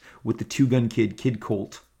West with the Two-Gun Kid, Kid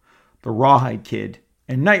Colt, the Rawhide Kid,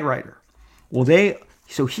 and Knight Rider.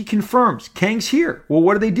 So he confirms Kang's here. Well,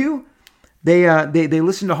 what do? They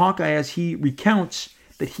listen to Hawkeye as he recounts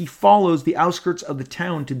that he follows the outskirts of the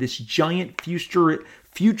town to this giant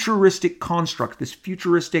futuristic construct. This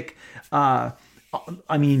futuristic,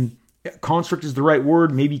 construct is the right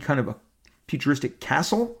word, maybe kind of a futuristic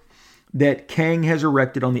castle that Kang has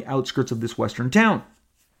erected on the outskirts of this western town.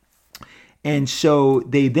 And so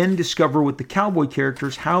they then discover with the cowboy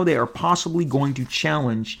characters how they are possibly going to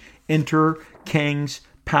enter Kang's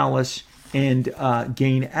palace and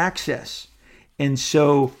gain access. And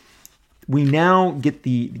so we now get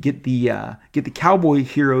the cowboy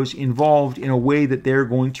heroes involved in a way that they're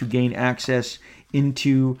going to gain access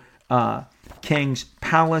into Kang's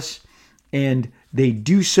palace, and they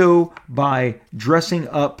do so by dressing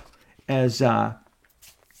up as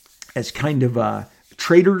kind of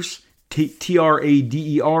traitors,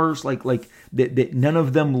 traders, like that. None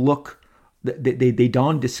of them look. They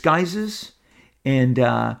don disguises, and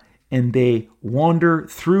they wander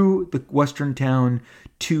through the western town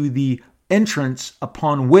to the entrance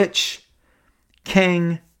upon which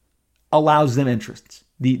Kang allows them entrance.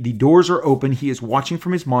 The doors are open. He is watching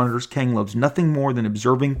from his monitors. Kang loves nothing more than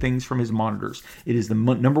observing things from his monitors. It is the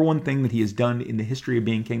number one thing that he has done in the history of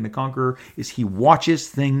being Kang the Conqueror is he watches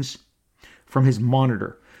things from his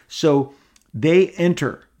monitor. So they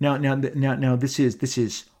enter. Now this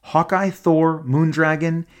is Hawkeye, Thor,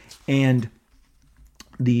 Moondragon, and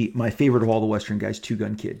my favorite of all the Western guys,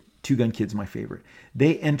 Two-Gun Kid. Two-Gun Kid's my favorite.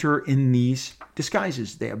 They enter in these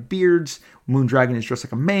disguises. They have beards. Moondragon is dressed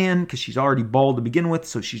like a man because she's already bald to begin with,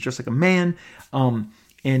 so she's dressed like a man.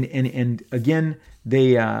 And again,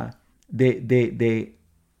 they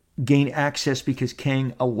gain access because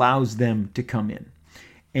Kang allows them to come in.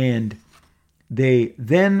 And they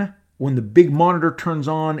then, when the big monitor turns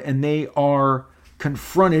on and they are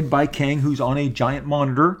confronted by Kang, who's on a giant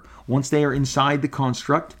monitor, once they are inside the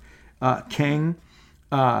construct, Kang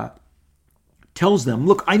tells them,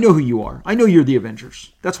 look, I know who you are. I know you're the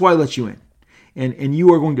Avengers. That's why I let you in. And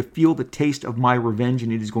you are going to feel the taste of my revenge,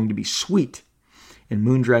 and it is going to be sweet. And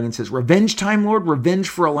Moondragon says, revenge time, Lord? Revenge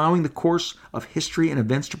for allowing the course of history and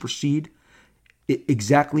events to proceed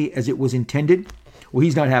exactly as it was intended? Well,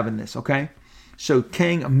 he's not having this, okay? So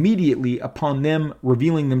Kang immediately, upon them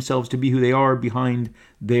revealing themselves to be who they are behind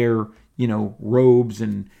their, robes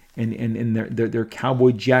and their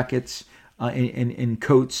cowboy jackets and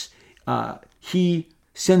coats, he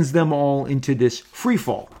sends them all into this free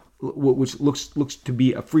fall, which looks to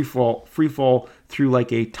be a free fall through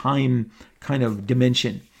like a time kind of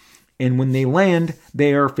dimension. And when they land,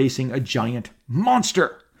 they are facing a giant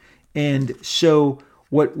monster. And so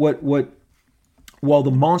while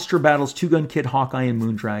the monster battles Two Gun Kid, Hawkeye, and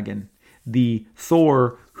Moondragon, the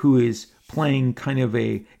Thor, who is playing kind of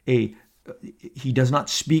he does not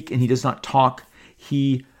speak and he does not talk.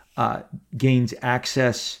 He gains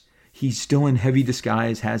access. He's still in heavy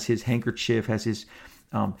disguise, has his handkerchief, has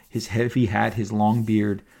his heavy hat, his long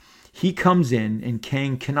beard. He comes in, and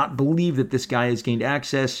Kang cannot believe that this guy has gained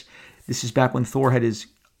access. This is back when Thor had his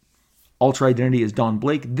alter identity as Don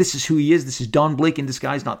Blake. This is who he is. This is Don Blake in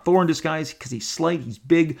disguise, not Thor in disguise, because he's slight, he's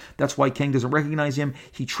big. That's why Kang doesn't recognize him.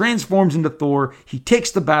 He transforms into Thor. He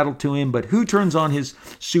takes the battle to him, but who turns on his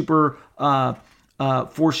super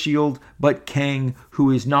force shield but Kang,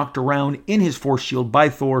 who is knocked around in his force shield by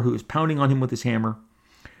Thor, who is pounding on him with his hammer.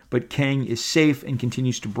 But Kang is safe and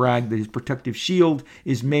continues to brag that his protective shield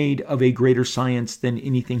is made of a greater science than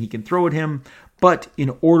anything he can throw at him. But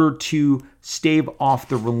in order to stave off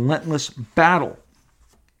the relentless battle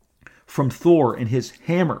from Thor and his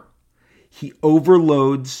hammer, he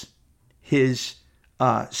overloads his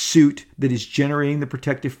suit that is generating the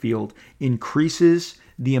protective field, increases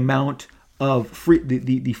the amount of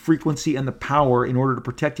the frequency and the power in order to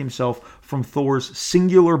protect himself from Thor's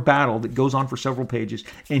singular battle that goes on for several pages,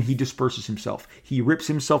 and he disperses himself. He rips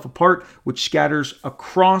himself apart, which scatters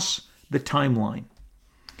across the timeline.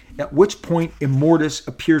 At which point Immortus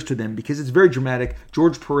appears to them, because it's very dramatic.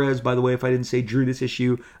 George Perez, by the way, if I didn't say, drew this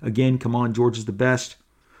issue. Again, come on, George is the best.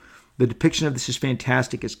 The depiction of this is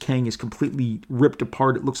fantastic as Kang is completely ripped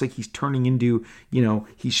apart. It looks like he's turning into,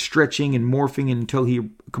 he's stretching and morphing until he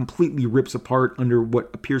completely rips apart under what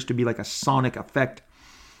appears to be like a sonic effect.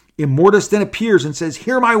 Immortus then appears and says,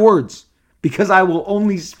 hear my words, because I will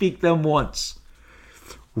only speak them once.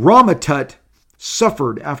 Ramatut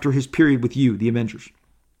suffered after his period with you, the Avengers.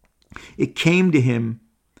 It came to him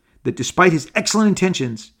that despite his excellent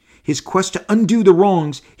intentions, his quest to undo the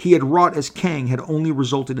wrongs he had wrought as Kang had only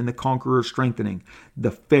resulted in the Conqueror strengthening.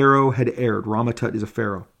 The Pharaoh had erred. Ramatut is a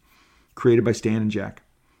pharaoh, created by Stan and Jack.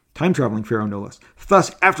 Time-traveling pharaoh, no less.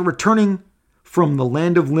 Thus, after returning from the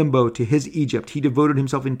land of Limbo to his Egypt, he devoted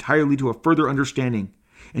himself entirely to a further understanding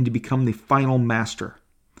and to become the final master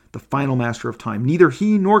of time. Neither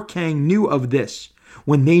he nor Kang knew of this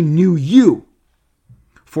when they knew you,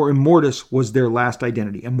 for Immortus was their last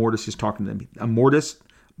identity. Immortus is talking to them. Immortus,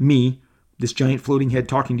 me, this giant floating head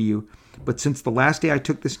talking to you. But since the last day I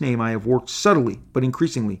took this name, I have worked subtly, but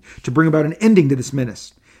increasingly, to bring about an ending to this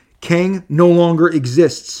menace. Kang no longer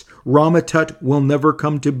exists. Ramatut will never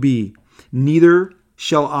come to be. Neither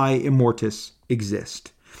shall I, Immortus,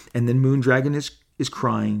 exist. And then Moondragon is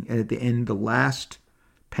crying, and at the end, the last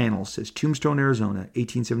panel says, Tombstone, Arizona,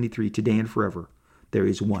 1873, today and forever, there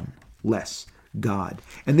is one less God.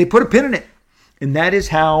 And they put a pin in it. And that is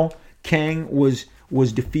how Kang was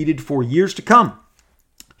defeated for years to come.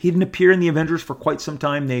 He didn't appear in the Avengers for quite some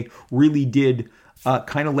time. They really did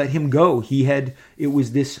kind of let him go. It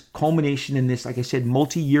was this culmination in this, like I said,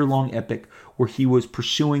 multi-year long epic where he was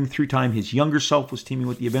pursuing through time. His younger self was teaming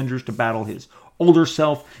with the Avengers to battle his older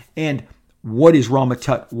self. And what is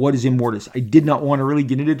Ramatut? What is Immortus? I did not want to really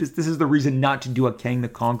get into this. This is the reason not to do a Kang the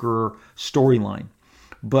Conqueror storyline.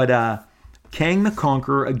 But Kang the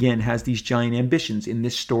Conqueror, again, has these giant ambitions. In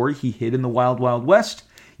this story, he hid in the Wild Wild West.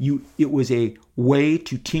 It was a way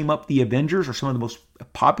to team up the Avengers, or some of the most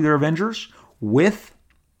popular Avengers, with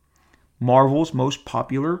Marvel's most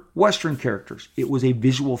popular Western characters. It was a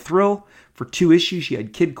visual thrill. For 2 issues, you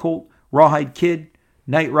had Kid Colt, Rawhide Kid,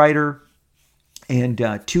 Knight Rider, and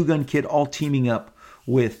Two Gun Kid all teaming up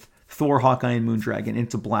with Thor, Hawkeye, and Moondragon. And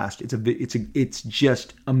it's a blast. It's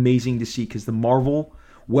just amazing to see, because the Marvel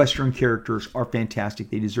Western characters are fantastic.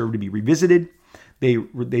 They deserve to be revisited. They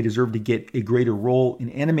deserve to get a greater role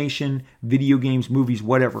in animation, video games, movies,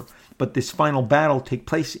 whatever. But this final battle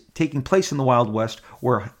taking place in the Wild West,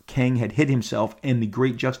 where Kang had hid himself, and the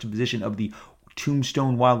great juxtaposition of the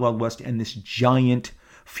Tombstone Wild Wild West and this giant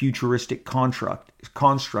futuristic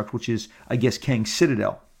construct, which is, I guess, Kang's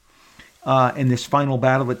citadel. And this final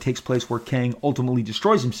battle that takes place where Kang ultimately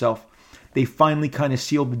destroys himself, they finally kind of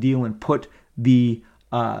sealed the deal and put the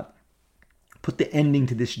ending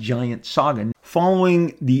to this giant saga.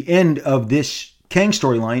 Following the end of this Kang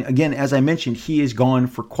storyline, again, as I mentioned, he is gone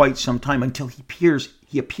for quite some time until he appears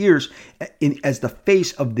as the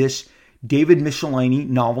face of this David Michelinie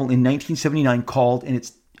novel in 1979 called, and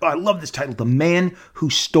I love this title, The Man Who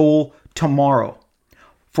Stole Tomorrow.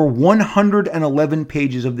 For 111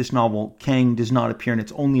 pages of this novel, Kang does not appear, and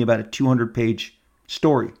it's only about a 200-page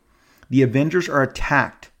story. The Avengers are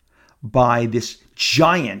attacked by this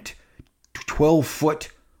giant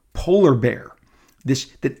 12-foot polar bear.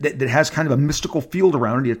 That has kind of a mystical field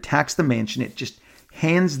around it. It attacks the mansion. It just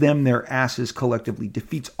hands them their asses collectively,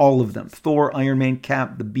 defeats all of them. Thor, Iron Man,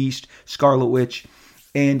 Cap, the Beast, Scarlet Witch.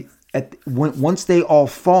 And once they all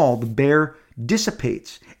fall, the bear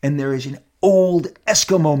dissipates, and there is an old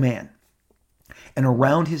Eskimo man. And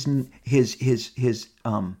around his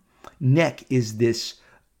neck is this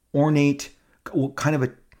ornate, kind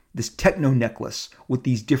of this techno necklace with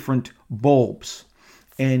these different bulbs.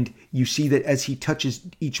 And you see that as he touches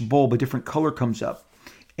each bulb, a different color comes up.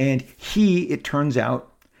 And he, it turns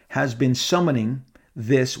out, has been summoning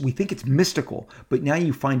this. We think it's mystical, but now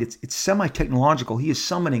you find it's semi-technological. He is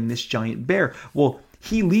summoning this giant bear. Well,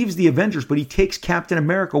 he leaves the Avengers, but he takes Captain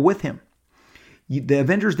America with him. The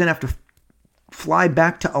Avengers then have to fly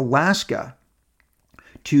back to Alaska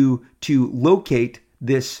to locate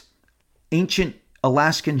this ancient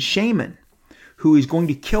Alaskan shaman who is going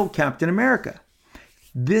to kill Captain America.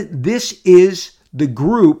 This is the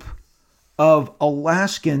group of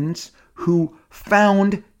Alaskans who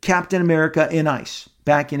found Captain America in ice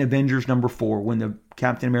back in Avengers number 4, when the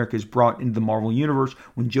Captain America is brought into the Marvel Universe,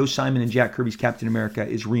 when Joe Simon and Jack Kirby's Captain America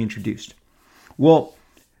is reintroduced. Well,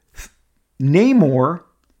 Namor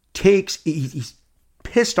he's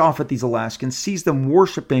pissed off at these Alaskans, sees them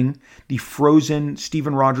worshiping the frozen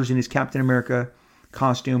Stephen Rogers in his Captain America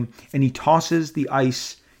costume, and he tosses the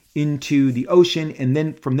ice into the ocean, and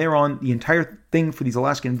then from there on, the entire thing for these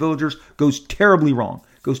Alaskan villagers goes terribly wrong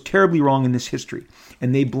in this history.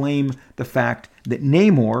 And they blame the fact that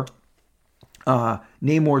Namor's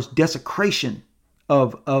desecration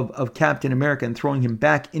of Captain America and throwing him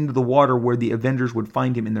back into the water where the Avengers would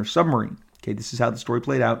find him in their submarine. Okay, this is how the story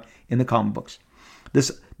played out in the comic books.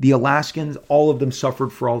 The Alaskans, all of them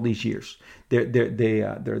suffered for all these years.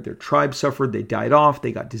 Their tribe suffered, they died off,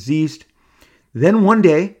 they got diseased. Then one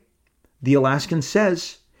day, the Alaskan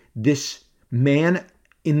says, this man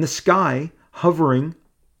in the sky, hovering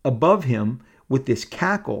above him with this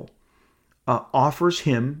cackle, offers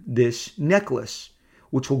him this necklace,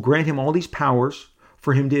 which will grant him all these powers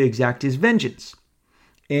for him to exact his vengeance.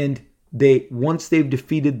 And once they've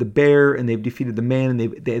defeated the bear and they've defeated the man, and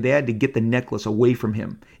they had to get the necklace away from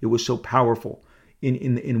him. It was so powerful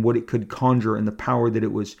in what it could conjure and the power that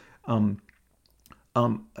it was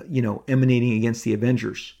emanating against the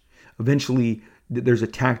Avengers. Eventually, there's a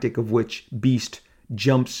tactic of which Beast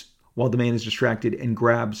jumps while the man is distracted and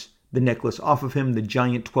grabs the necklace off of him. The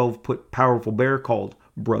giant 12-foot powerful bear called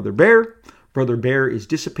Brother Bear. Brother Bear is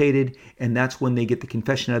dissipated, and that's when they get the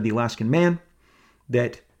confession out of the Alaskan man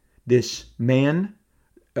that this man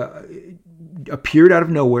appeared out of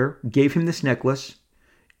nowhere, gave him this necklace,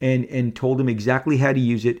 and told him exactly how to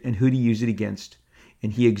use it and who to use it against.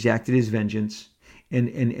 And he exacted his vengeance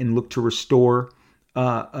and looked to restore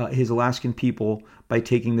his Alaskan people by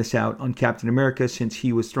taking this out on Captain America, since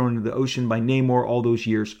he was thrown into the ocean by Namor all those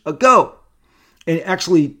years ago. And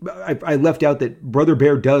actually, I left out that Brother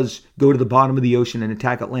Bear does go to the bottom of the ocean and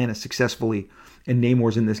attack Atlantis successfully, and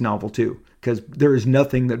Namor's in this novel too, because there is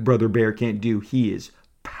nothing that Brother Bear can't do. He is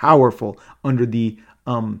powerful under the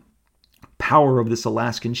power of this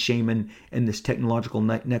Alaskan shaman and this technological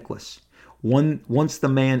necklace. Once the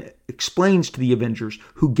man explains to the Avengers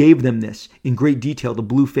who gave them this in great detail, the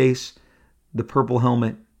blue face, the purple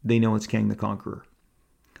helmet, they know it's Kang the Conqueror.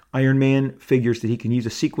 Iron Man figures that he can use a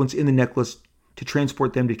sequence in the necklace to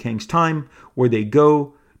transport them to Kang's time, where they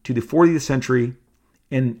go to the 40th century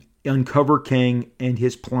and uncover Kang and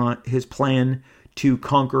his plan to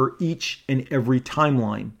conquer each and every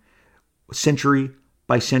timeline, century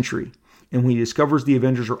by century. And when he discovers the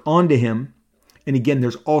Avengers are onto him, and again,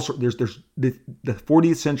 there's the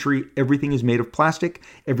 40th century, everything is made of plastic.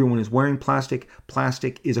 Everyone is wearing plastic.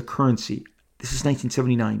 Plastic is a currency. This is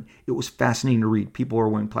 1979. It was fascinating to read. People are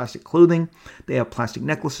wearing plastic clothing. They have plastic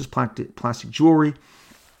necklaces, plastic jewelry.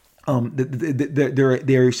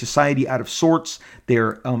 They're a society out of sorts.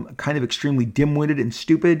 They're kind of extremely dim-witted and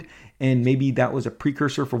stupid. And maybe that was a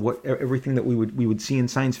precursor for what everything that we would see in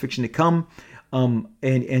science fiction to come. And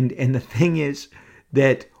the thing is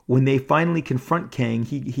that when they finally confront Kang,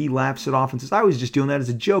 he laughs it off and says, "I was just doing that as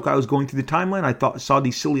a joke. I was going through the timeline. I saw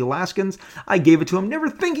these silly Alaskans. I gave it to him, never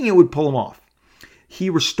thinking it would pull him off." He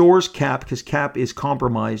restores Cap because Cap is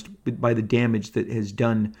compromised by the damage that has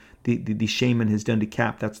done the shaman has done to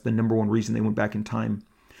Cap. That's the number one reason they went back in time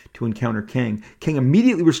to encounter Kang. Kang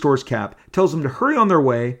immediately restores Cap, tells them to hurry on their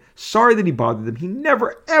way. Sorry that he bothered them. He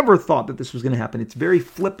never ever thought that this was going to happen. It's very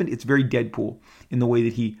flippant. It's very Deadpool in the way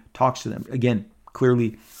that he talks to them. Again,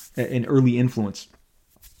 clearly an early influence.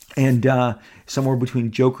 And somewhere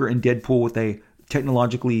between Joker and Deadpool with a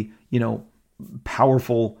technologically,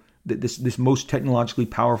 powerful, this most technologically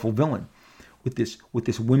powerful villain with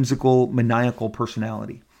this whimsical, maniacal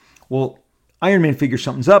personality. Well, Iron Man figures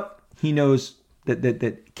something's up. He knows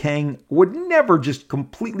that Kang would never just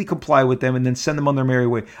completely comply with them and then send them on their merry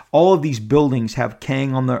way. All of these buildings have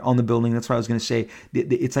Kang on the building. That's what I was going to say.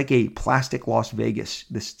 It's like a plastic Las Vegas,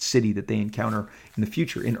 this city that they encounter in the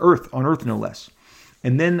future, on Earth no less.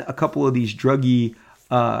 And then a couple of these druggy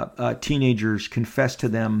teenagers confess to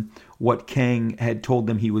them what Kang had told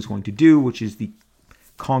them he was going to do, which is the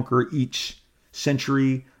conquer each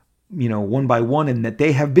century, one by one, and that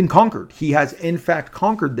they have been conquered. He has, in fact,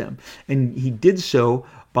 conquered them. And he did so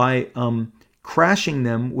by crashing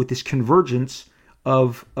them with this convergence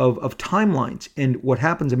of timelines. And what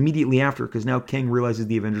happens immediately after, because now Kang realizes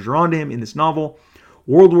the Avengers are onto him in this novel,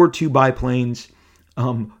 World War II biplanes,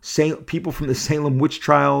 people from the Salem witch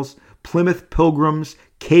trials, Plymouth Pilgrims,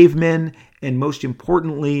 cavemen, and most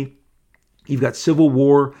importantly, you've got Civil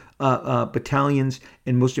War battalions,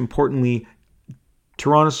 and most importantly,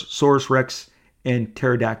 Tyrannosaurus Rex and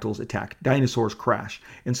pterodactyls attack. Dinosaurs crash.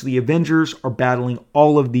 And so the Avengers are battling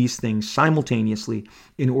all of these things simultaneously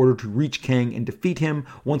in order to reach Kang and defeat him.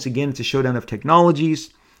 Once again, it's a showdown of technologies,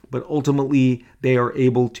 but ultimately they are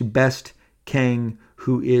able to best Kang,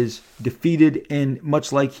 who is defeated, and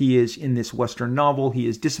much like he is in this Western novel, he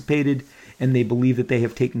is dissipated, and they believe that they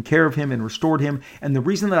have taken care of him and restored him. And the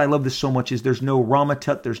reason that I love this so much is there's no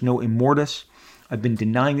Ramatut, there's no Immortus. I've been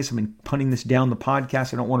denying this. I've been punting this down the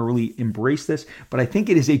podcast. I don't want to really embrace this, but I think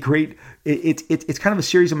it is a great, it's kind of a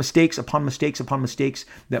series of mistakes upon mistakes upon mistakes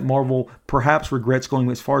that Marvel perhaps regrets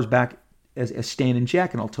going as far as back as Stan and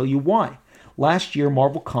Jack, and I'll tell you why. Last year,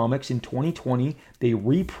 Marvel Comics in 2020, they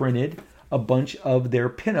reprinted a bunch of their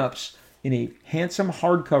pinups in a handsome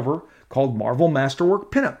hardcover called Marvel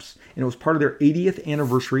Masterwork Pinups, and it was part of their 80th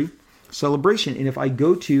anniversary celebration. And if I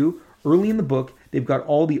go to early in the book, they've got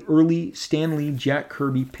all the early Stan Lee, Jack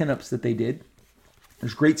Kirby pinups that they did.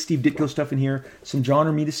 There's great Steve Ditko stuff in here, some John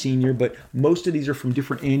Romita Sr., but most of these are from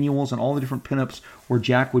different annuals and all the different pinups where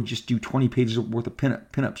Jack would just do 20 pages worth of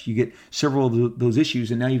pinups. You get several of those issues,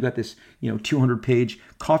 and now you've got this 200-page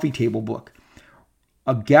coffee table book.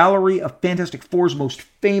 A gallery of Fantastic Four's most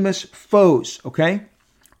famous foes, okay?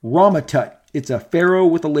 Ramatut. It's a pharaoh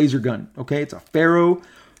with a laser gun, okay? It's a pharaoh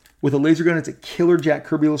with a laser gun. It's a killer Jack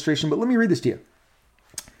Kirby illustration, but let me read this to you.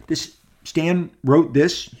 Stan wrote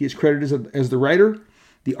this. He is credited as the writer.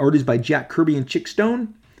 The art is by Jack Kirby and Chick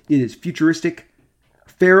Stone. It is futuristic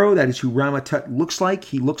pharaoh. That is who Ramatut looks like.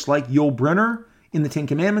 He looks like Yul Brynner in the Ten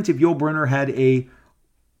Commandments if Yul Brynner had a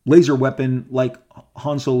laser weapon like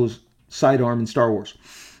Han Solo's sidearm in Star Wars.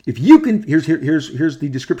 If you can, here's the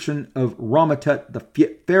description of Ramatut, the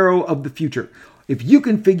pharaoh of the future. If you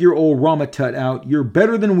can figure old Ramatut out, you're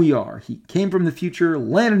better than we are. He came from the future,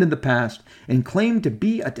 landed in the past, and claimed to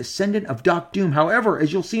be a descendant of Doc Doom. However,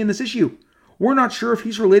 as you'll see in this issue, we're not sure if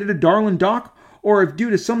he's related to Darlin Doc or if due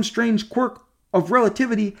to some strange quirk of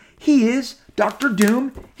relativity, he is Dr.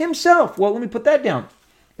 Doom himself. Well, let me put that down.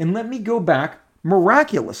 And let me go back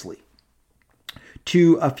miraculously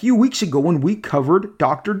to a few weeks ago when we covered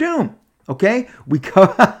Dr. Doom. Okay?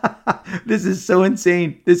 This is so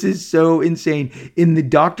insane. This is so insane. In the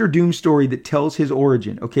Doctor Doom story that tells his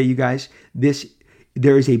origin, okay, you guys,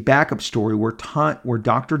 there is a backup story where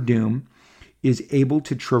Doctor Doom is able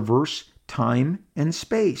to traverse time and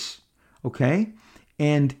space. Okay?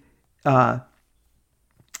 And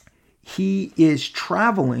he is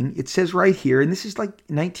traveling, it says right here, and this is like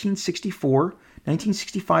 1964,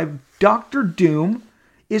 1965, Doctor Doom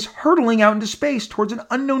is hurtling out into space towards an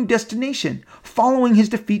unknown destination following his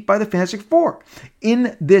defeat by the Fantastic Four.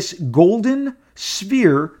 In this golden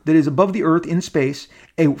sphere that is above the Earth in space,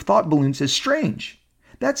 a thought balloon says, "Strange.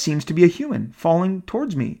 That seems to be a human falling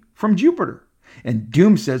towards me from Jupiter." And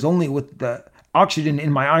Doom says, only with the oxygen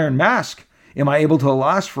in my iron mask am I able to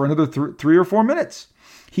last for another 3 or 4 minutes.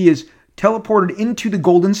 He is teleported into the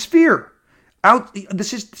golden sphere.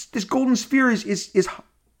 This golden sphere is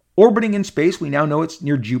orbiting in space. We now know it's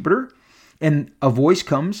near Jupiter. And a voice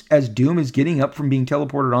comes as Doom is getting up from being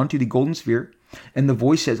teleported onto the golden sphere. And the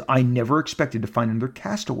voice says, I never expected to find another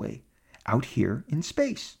castaway out here in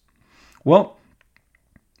space. Well,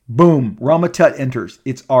 boom, Rama-Tut enters.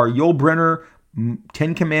 It's our Yul Brynner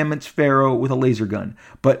 10 Commandments Pharaoh with a laser gun.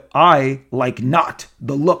 But I like not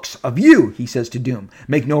the looks of you, he says to Doom.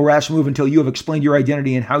 Make no rash move until you have explained your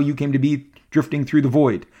identity and how you came to be drifting through the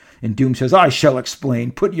void. And Doom says, I shall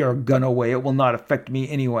explain. Put your gun away. It will not affect me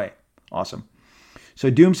anyway. Awesome. So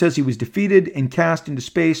Doom says he was defeated and cast into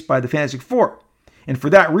space by the Fantastic Four. And for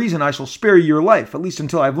that reason, I shall spare you your life, at least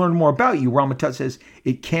until I've learned more about you. Rama-Tut says,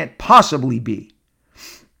 it can't possibly be.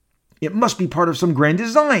 It must be part of some grand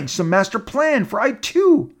design, some master plan, for I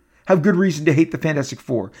too have good reason to hate the Fantastic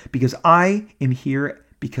Four, because I am here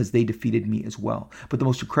because they defeated me as well. But the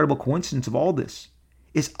most incredible coincidence of all this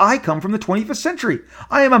is I come from the 25th century.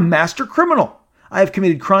 I am a master criminal. I have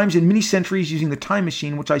committed crimes in many centuries using the time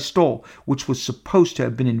machine which I stole, which was supposed to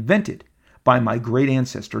have been invented by my great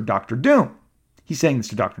ancestor, Dr. Doom. He's saying this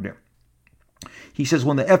to Dr. Doom. He says,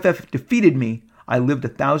 when the FF defeated me, I lived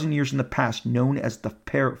 1,000 years in the past, known as the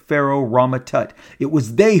Pharaoh Rama-Tut. It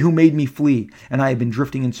was they who made me flee, and I have been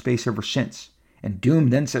drifting in space ever since. And Doom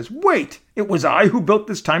then says, wait, it was I who built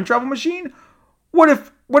this time travel machine? What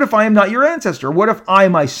if I am not your ancestor? What if I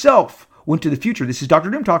myself went to the future? This is Dr.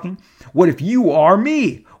 Doom talking. What if you are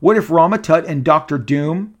me? What if Rama-Tut and Dr.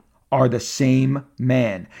 Doom are the same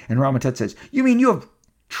man? And Rama-Tut says, you mean you have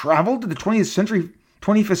traveled to the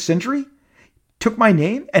 25th century? Took my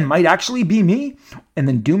name and might actually be me? And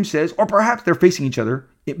then Doom says, or perhaps they're facing each other,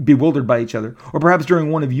 bewildered by each other, or perhaps during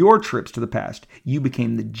one of your trips to the past, you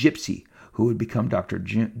became the gypsy who would become Dr.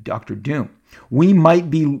 Doom. We might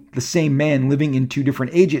be the same man living in 2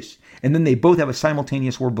 different ages. And then they both have a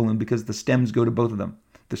simultaneous word balloon because the stems go to both of them.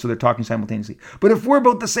 So they're talking simultaneously. But if we're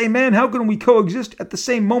both the same man, how can we coexist at the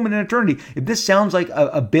same moment in eternity? If this sounds like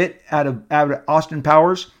a bit out of Austin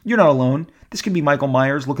Powers, you're not alone. This could be Michael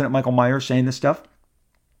Myers, looking at Michael Myers saying this stuff.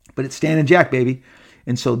 But it's Stan and Jack, baby.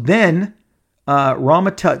 And so then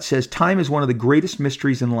Rama-Tut says, time is one of the greatest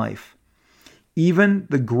mysteries in life. Even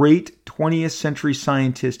the great 20th century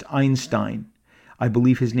scientist Einstein, I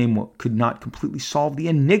believe his name could not completely solve the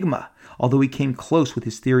enigma. Although he came close with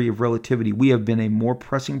his theory of relativity, we have been a more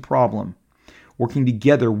pressing problem. Working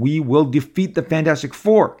together, we will defeat the Fantastic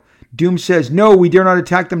Four. Doom says, no, we dare not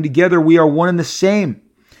attack them together. We are one and the same.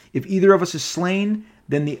 If either of us is slain,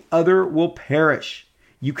 then the other will perish.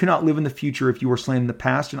 You cannot live in the future if you are slain in the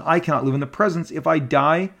past, and I cannot live in the present if I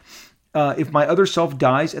die, if my other self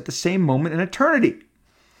dies at the same moment in eternity.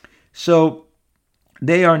 So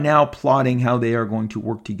they are now plotting how they are going to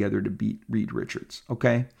work together to beat Reed Richards.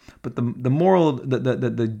 Okay, but the moral,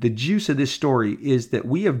 the juice of this story is that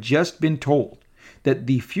we have just been told that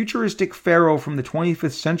the futuristic pharaoh from the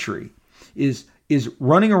 25th century is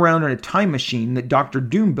running around in a time machine that Dr.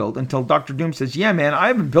 Doom built until Dr. Doom says, yeah, man, I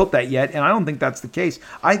haven't built that yet, and I don't think that's the case.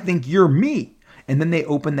 I think you're me. And then they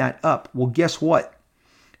open that up. Well, guess what?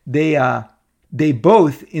 They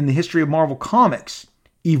both, in the history of Marvel Comics,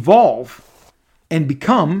 evolve and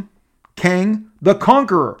become Kang the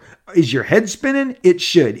Conqueror. Is your head spinning? It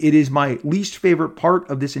should. It is my least favorite part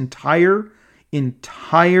of this entire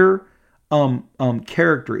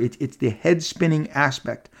character. It's the head spinning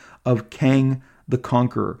aspect of Kang the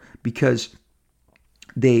Conqueror, because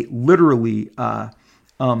they literally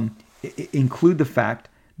include the fact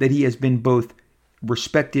that he has been both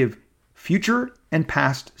respective future and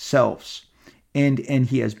past selves. And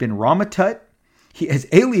he has been Rama-Tut. His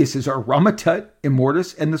aliases are Rama-Tut,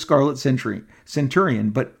 Immortus, and the Scarlet Centurion.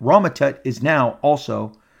 But Rama-Tut is now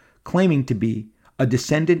also claiming to be a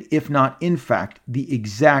descendant, if not, in fact, the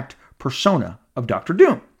exact persona of Dr.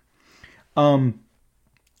 Doom.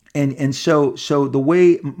 And so the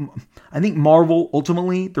way, I think Marvel,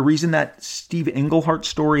 ultimately, the reason that Steve Englehart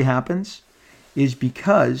story happens is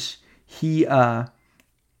because they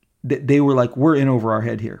were like, we're in over our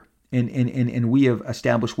head here. And we have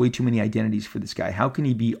established way too many identities for this guy. How can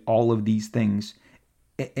he be all of these things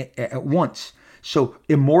at once? So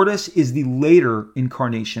Immortus is the later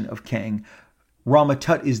incarnation of Kang.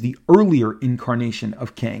 Rama-Tut is the earlier incarnation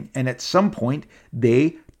of Kang. And at some point,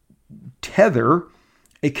 they tether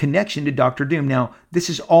a connection to Dr. Doom. Now, this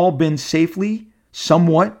has all been safely,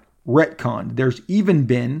 somewhat retconned. There's even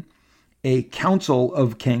been a council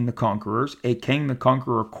of Kang the Conquerors, a Kang the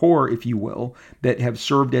Conqueror corps, if you will, that have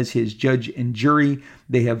served as his judge and jury.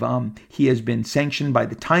 They have he has been sanctioned by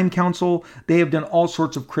the Time Council. They have done all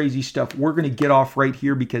sorts of crazy stuff. We're going to get off right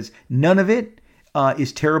here because none of it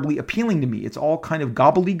is terribly appealing to me. It's all kind of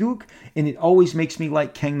gobbledygook, and it always makes me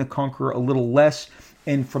like Kang the Conqueror a little less.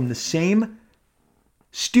 And from the same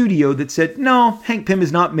studio that said, no, Hank Pym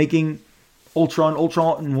is not making Ultron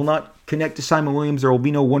will not connect to Simon Williams. There will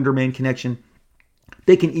be no Wonder Man connection.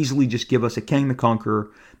 They can easily just give us a Kang the Conqueror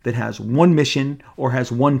that has one mission or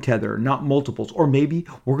has one tether, not multiples. Or maybe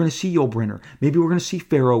we're going to see Yul Brynner. Maybe we're going to see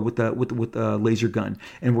Pharaoh with a laser gun,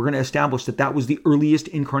 and we're going to establish that was the earliest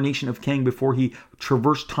incarnation of Kang before he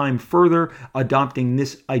traversed time further, adopting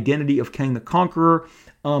this identity of Kang the Conqueror.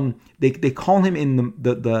 They call him in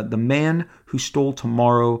the Man Who Stole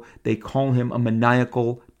Tomorrow. They call him a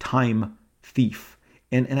maniacal time thief.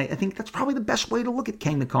 And I think that's probably the best way to look at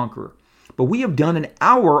Kang the Conqueror. But we have done an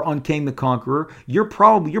hour on Kang the Conqueror. Your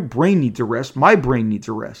brain needs a rest. My brain needs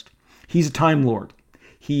a rest. He's a Time Lord.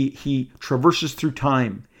 He traverses through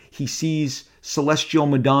time. He sees celestial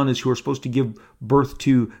Madonnas who are supposed to give birth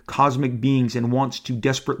to cosmic beings and wants to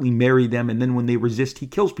desperately marry them. And then when they resist, he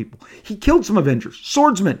kills people. He killed some Avengers,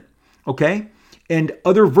 swordsmen, okay? And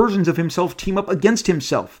other versions of himself team up against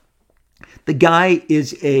himself. The guy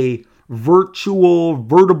is a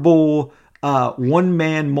veritable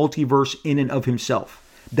one-man multiverse in and of himself.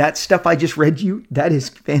 That stuff I just read you, that is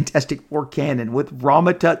Fantastic Four canon, with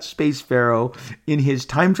Rama-Tut Space Pharaoh in his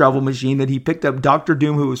time travel machine that he picked up Doctor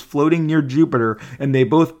Doom, who was floating near Jupiter, and they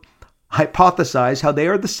both hypothesize how they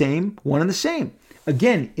are the same, one and the same.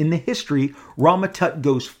 Again, in the history, Rama-Tut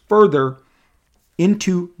goes further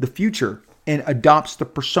into the future and adopts the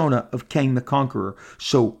persona of Kang the Conqueror.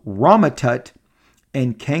 So Rama-Tut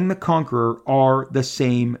and Kang the Conqueror are the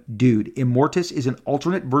same dude. Immortus is an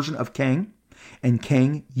alternate version of Kang, and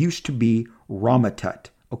Kang used to be Rama-Tut,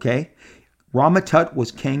 okay? Rama-Tut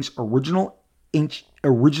was Kang's original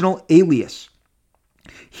alias.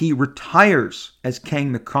 He retires as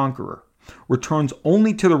Kang the Conqueror, returns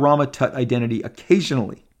only to the Rama-Tut identity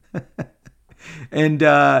occasionally, and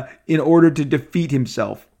in order to defeat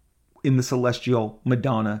himself in the Celestial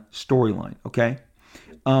Madonna storyline, okay?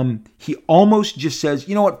 He almost just says,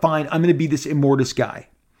 you know what, fine, I'm going to be this Immortus guy.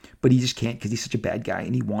 But he just can't because he's such a bad guy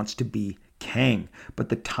and he wants to be Kang. But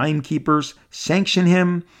the Timekeepers sanction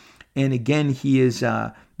him. And again, he is,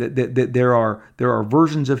 there are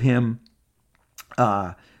versions of him,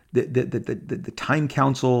 the Time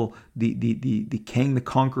Council, the Kang the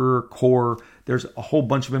Conqueror Corps. There's a whole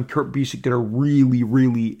bunch of them. Kurt Busiek did a really,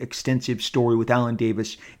 really extensive story with Alan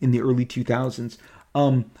Davis in the early 2000s.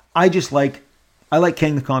 I like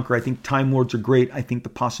Kang the Conqueror. I think Time Lords are great. I think the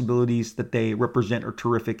possibilities that they represent are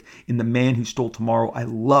terrific. In The Man Who Stole Tomorrow, I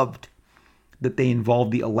loved that they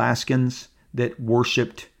involved the Alaskans that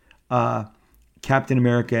worshipped Captain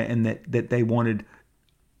America, and that they wanted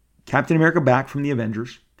Captain America back from the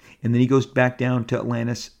Avengers. And then he goes back down to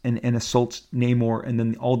Atlantis and assaults Namor, and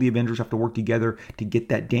then all the Avengers have to work together to get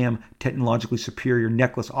that damn technologically superior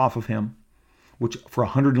necklace off of him, which for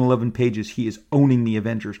 111 pages, he is owning the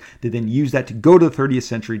Avengers. They then use that to go to the 30th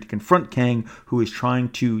century to confront Kang, who is trying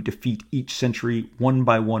to defeat each century one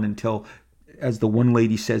by one until, as the one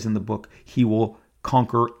lady says in the book, he will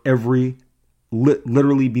conquer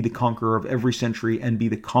literally be the conqueror of every century and be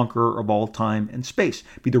the conqueror of all time and space,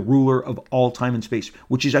 be the ruler of all time and space,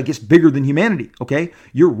 which is, I guess, bigger than humanity, okay?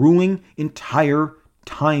 You're ruling entire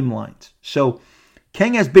timelines. So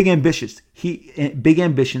Kang has big ambitions. He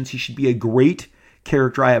should be a great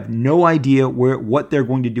character. I have no idea what they're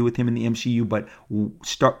going to do with him in the MCU, but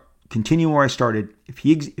continue where I started. If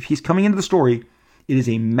he's coming into the story, it is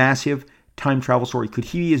a massive time travel story. Could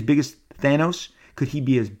he be as big as Thanos? Could he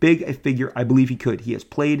be as big a figure? I believe he could. He has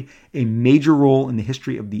played a major role in the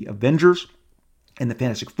history of the Avengers and the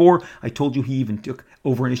Fantastic Four. I told you he even took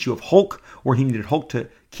over an issue of Hulk, where he needed Hulk to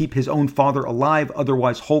keep his own father alive.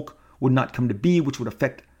 Otherwise, Hulk would not come to be, which would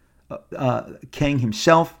affect Kang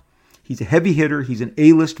himself. He's a heavy hitter. He's an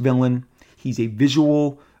A-list villain. He's a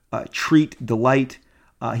visual treat, delight.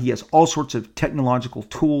 He has all sorts of technological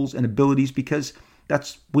tools and abilities, because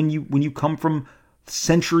that's when you come from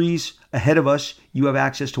centuries ahead of us, you have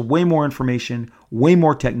access to way more information, way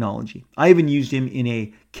more technology. I even used him in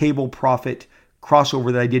a Cable Prophet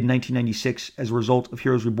crossover that I did in 1996 as a result of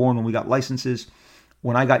Heroes Reborn when we got licenses.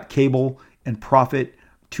 When I got Cable and Prophet,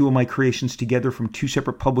 two of my creations together from two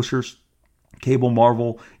separate publishers, Cable,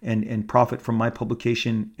 Marvel, and Prophet from my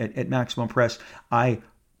publication at Maximum Press, I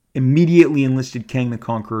immediately enlisted Kang the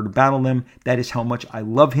Conqueror to battle them. That is how much I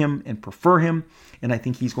love him and prefer him, and I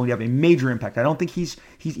think he's going to have a major impact. I don't think he's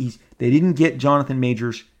they didn't get Jonathan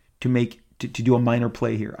Majors to do a minor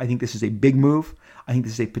play here. I think this is a big move. I think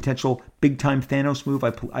this is a potential big-time Thanos move.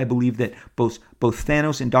 I believe that both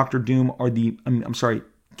Thanos and Doctor Doom are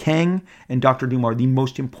Kang and Doctor Doom are the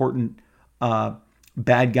most important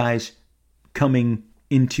bad guys coming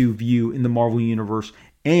into view in the Marvel Universe.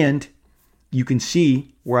 And you can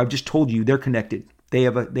see where I've just told you they're connected. They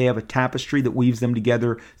have a tapestry that weaves them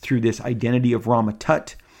together through this identity of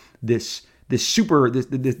Rama-Tut, this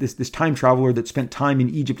time traveler that spent time in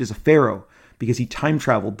Egypt as a pharaoh because he time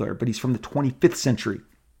traveled there, but he's from the 25th century.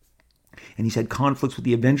 And he's had conflicts with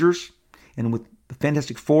the Avengers and with the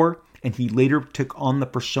Fantastic Four, and he later took on the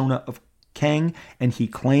persona of Kang, and he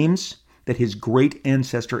claims that his great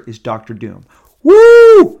ancestor is Doctor Doom.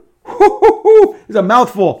 Woo! It's a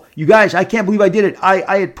mouthful. You guys, I can't believe I did it.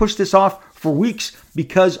 I had pushed this off for weeks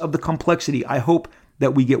because of the complexity. I hope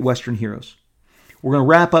that we get Western heroes. We're going to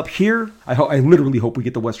wrap up here. I literally hope we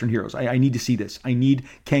get the Western heroes. I need to see this. I need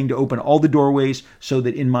Kang to open all the doorways so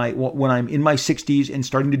that when I'm in my 60s and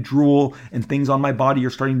starting to drool and things on my body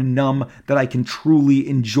are starting to numb, that I can truly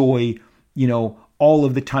enjoy, all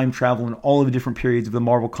of the time travel and all of the different periods of the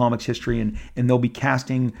Marvel Comics history. And they'll be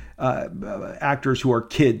casting actors who are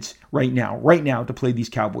kids right now to play these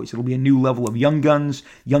cowboys. It'll be a new level of young guns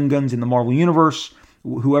in the Marvel Universe.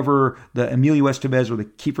 Whoever the Emilio Estevez or the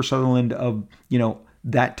Kiefer Sutherland of,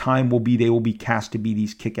 that time will be, they will be cast to be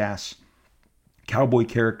these kick-ass cowboy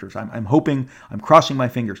characters. I'm hoping, I'm crossing my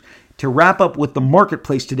fingers. To wrap up with the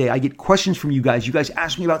marketplace today, I get questions from you guys. You guys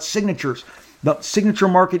ask me about signatures. The signature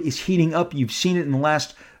market is heating up. You've seen it in the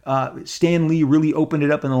last, Stan Lee really opened it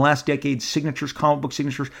up in the last decade. Signatures, comic book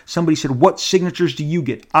signatures. Somebody said, what signatures do you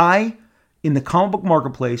get? In the comic book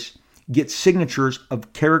marketplace, get signatures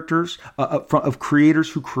of characters, of creators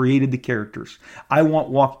who created the characters. I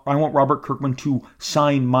want Robert Kirkman to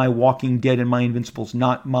sign my Walking Dead and my Invincibles,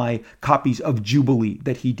 not my copies of Jubilee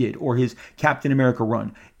that he did or his Captain America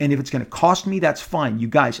run. And if it's going to cost me, that's fine. You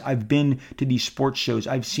guys, I've been to these sports shows.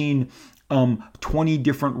 I've seen 20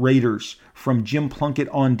 different Raiders from Jim Plunkett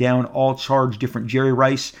on down, all charge different. Jerry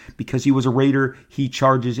Rice, because he was a Raider, he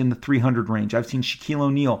charges in the 300 range. I've seen Shaquille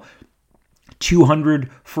O'Neal, 200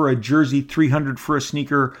 for a jersey, 300 for a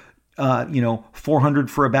sneaker, 400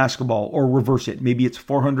 for a basketball, or reverse it. Maybe it's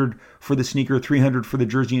 400 for the sneaker, 300 for the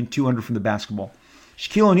jersey, and 200 for the basketball.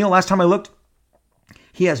 Shaquille O'Neal, last time I looked,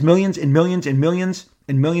 he has millions and millions and millions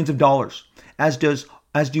and millions of dollars, as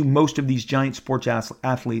do most of these giant sports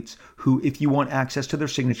athletes who, if you want access to their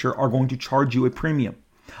signature, are going to charge you a premium.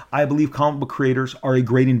 I believe comic book creators are a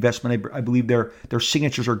great investment. I believe their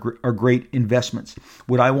signatures are great investments.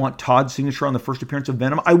 Would I want Todd's signature on the first appearance of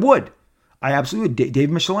Venom? I would. I absolutely would. Dave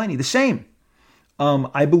Michelini, the same.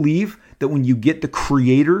 I believe that when you get the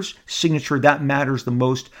creator's signature, that matters the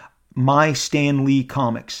most. My Stan Lee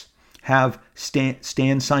comics have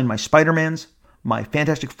Stan sign my Spider-Mans, my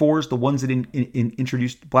Fantastic Fours, the ones that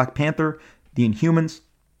introduced Black Panther, the Inhumans,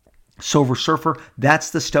 Silver Surfer.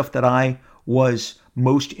 That's the stuff that I was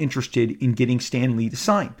most interested in getting Stan Lee to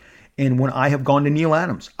sign. And when I have gone to Neil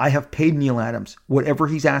Adams, I have paid Neil Adams whatever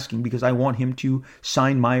he's asking because I want him to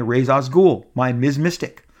sign my Ra's al Ghul, my Ms.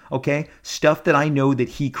 Mystic, okay? Stuff that I know that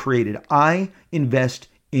he created. I invest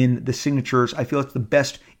in the signatures. I feel it's the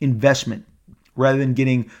best investment rather than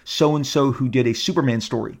getting so-and-so who did a Superman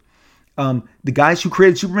story. The guys who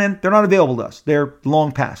created Superman, they're not available to us. They're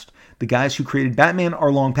long past. The guys who created Batman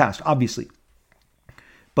are long past, obviously.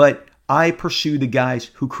 But I pursue the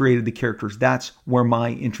guys who created the characters. That's where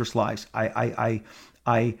my interest lies. I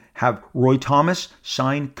have Roy Thomas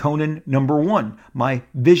sign Conan #1, my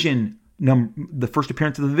Vision, the first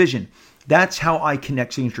appearance of the Vision. That's how I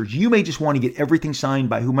connect signatures. You may just want to get everything signed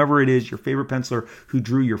by whomever it is, your favorite penciler who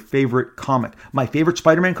drew your favorite comic. My favorite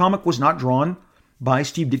Spider-Man comic was not drawn by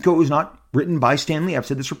Steve Ditko. It was not written by Stan Lee. I've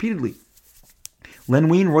said this repeatedly. Len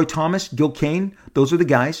Wein, Roy Thomas, Gil Kane, those are the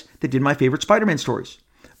guys that did my favorite Spider-Man stories.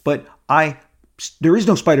 But there is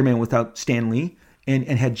no Spider-Man without Stan Lee. And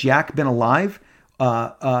had Jack been alive,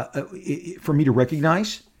 for me to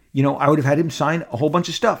recognize, I would have had him sign a whole bunch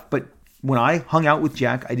of stuff. But when I hung out with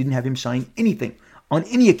Jack, I didn't have him sign anything on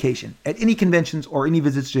any occasion, at any conventions or any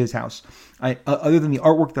visits to his house, other than the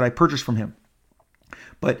artwork that I purchased from him.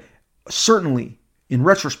 But certainly, in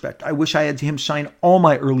retrospect, I wish I had him sign all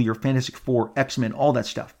my earlier Fantastic Four, X-Men, all that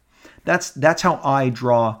stuff. That's how I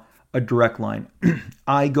draw a direct line.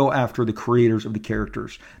 I go after the creators of the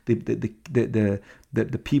characters,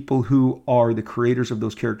 the people who are the creators of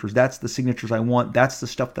those characters. That's the signatures I want. That's the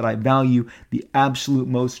stuff that I value the absolute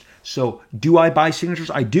most. So do I buy signatures?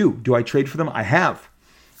 I do. Do I trade for them? I have.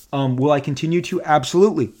 Will I continue to?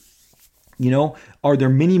 Absolutely. Are there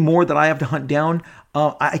many more that I have to hunt down?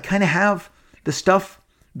 I kind of have the stuff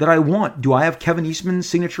that I want. Do I have Kevin Eastman's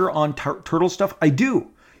signature on turtle stuff? I do.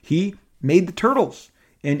 He made the turtles.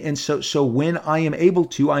 And so when I am able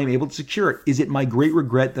to secure it. Is it my great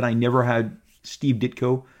regret that I never had Steve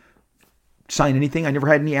Ditko sign anything? I never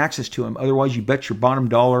had any access to him. Otherwise, you bet your bottom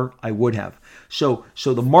dollar I would have. So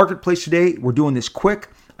the marketplace today, we're doing this quick.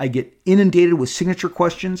 I get inundated with signature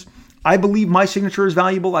questions. I believe my signature is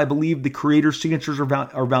valuable. I believe the creators' signatures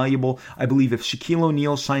are valuable. I believe if Shaquille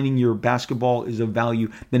O'Neal signing your basketball is of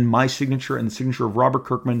value, then my signature and the signature of Robert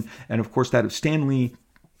Kirkman, and of course that of Stan Lee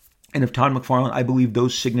and of Todd McFarlane, I believe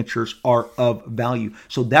those signatures are of value.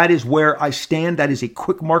 So that is where I stand. That is a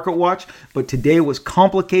quick market watch. But today was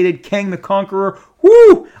complicated. Kang the Conqueror.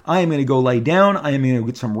 Woo! I am going to go lay down. I am going to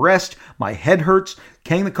get some rest. My head hurts.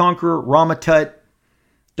 Kang the Conqueror, Rama-Tut,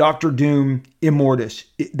 Dr. Doom, Immortus.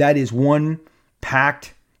 That is one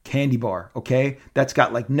packed candy bar, okay? That's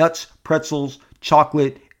got like nuts, pretzels,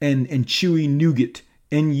 chocolate, and chewy nougat.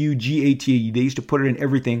 N-U-G-A-T. They used to put it in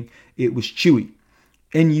everything. It was chewy.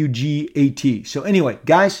 N-U-G-A-T. So anyway,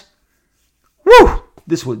 guys, woo!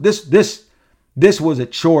 This was a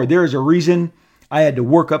chore. There is a reason I had to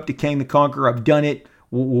work up to Kang the Conqueror. I've done it.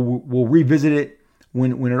 We'll revisit it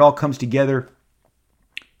when it all comes together.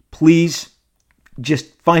 Please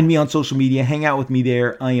just find me on social media. Hang out with me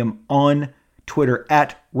there. I am on Twitter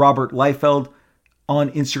at Robert Liefeld,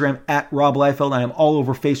 on Instagram at Rob Liefeld. I am all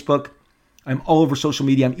over Facebook. I'm all over social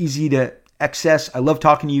media. I'm easy to access. I love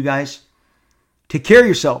talking to you guys. Take care of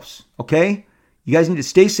yourselves, okay? You guys need to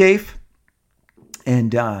stay safe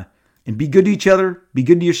and be good to each other. Be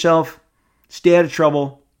good to yourself. Stay out of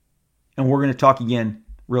trouble. And we're going to talk again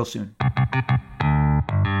real soon.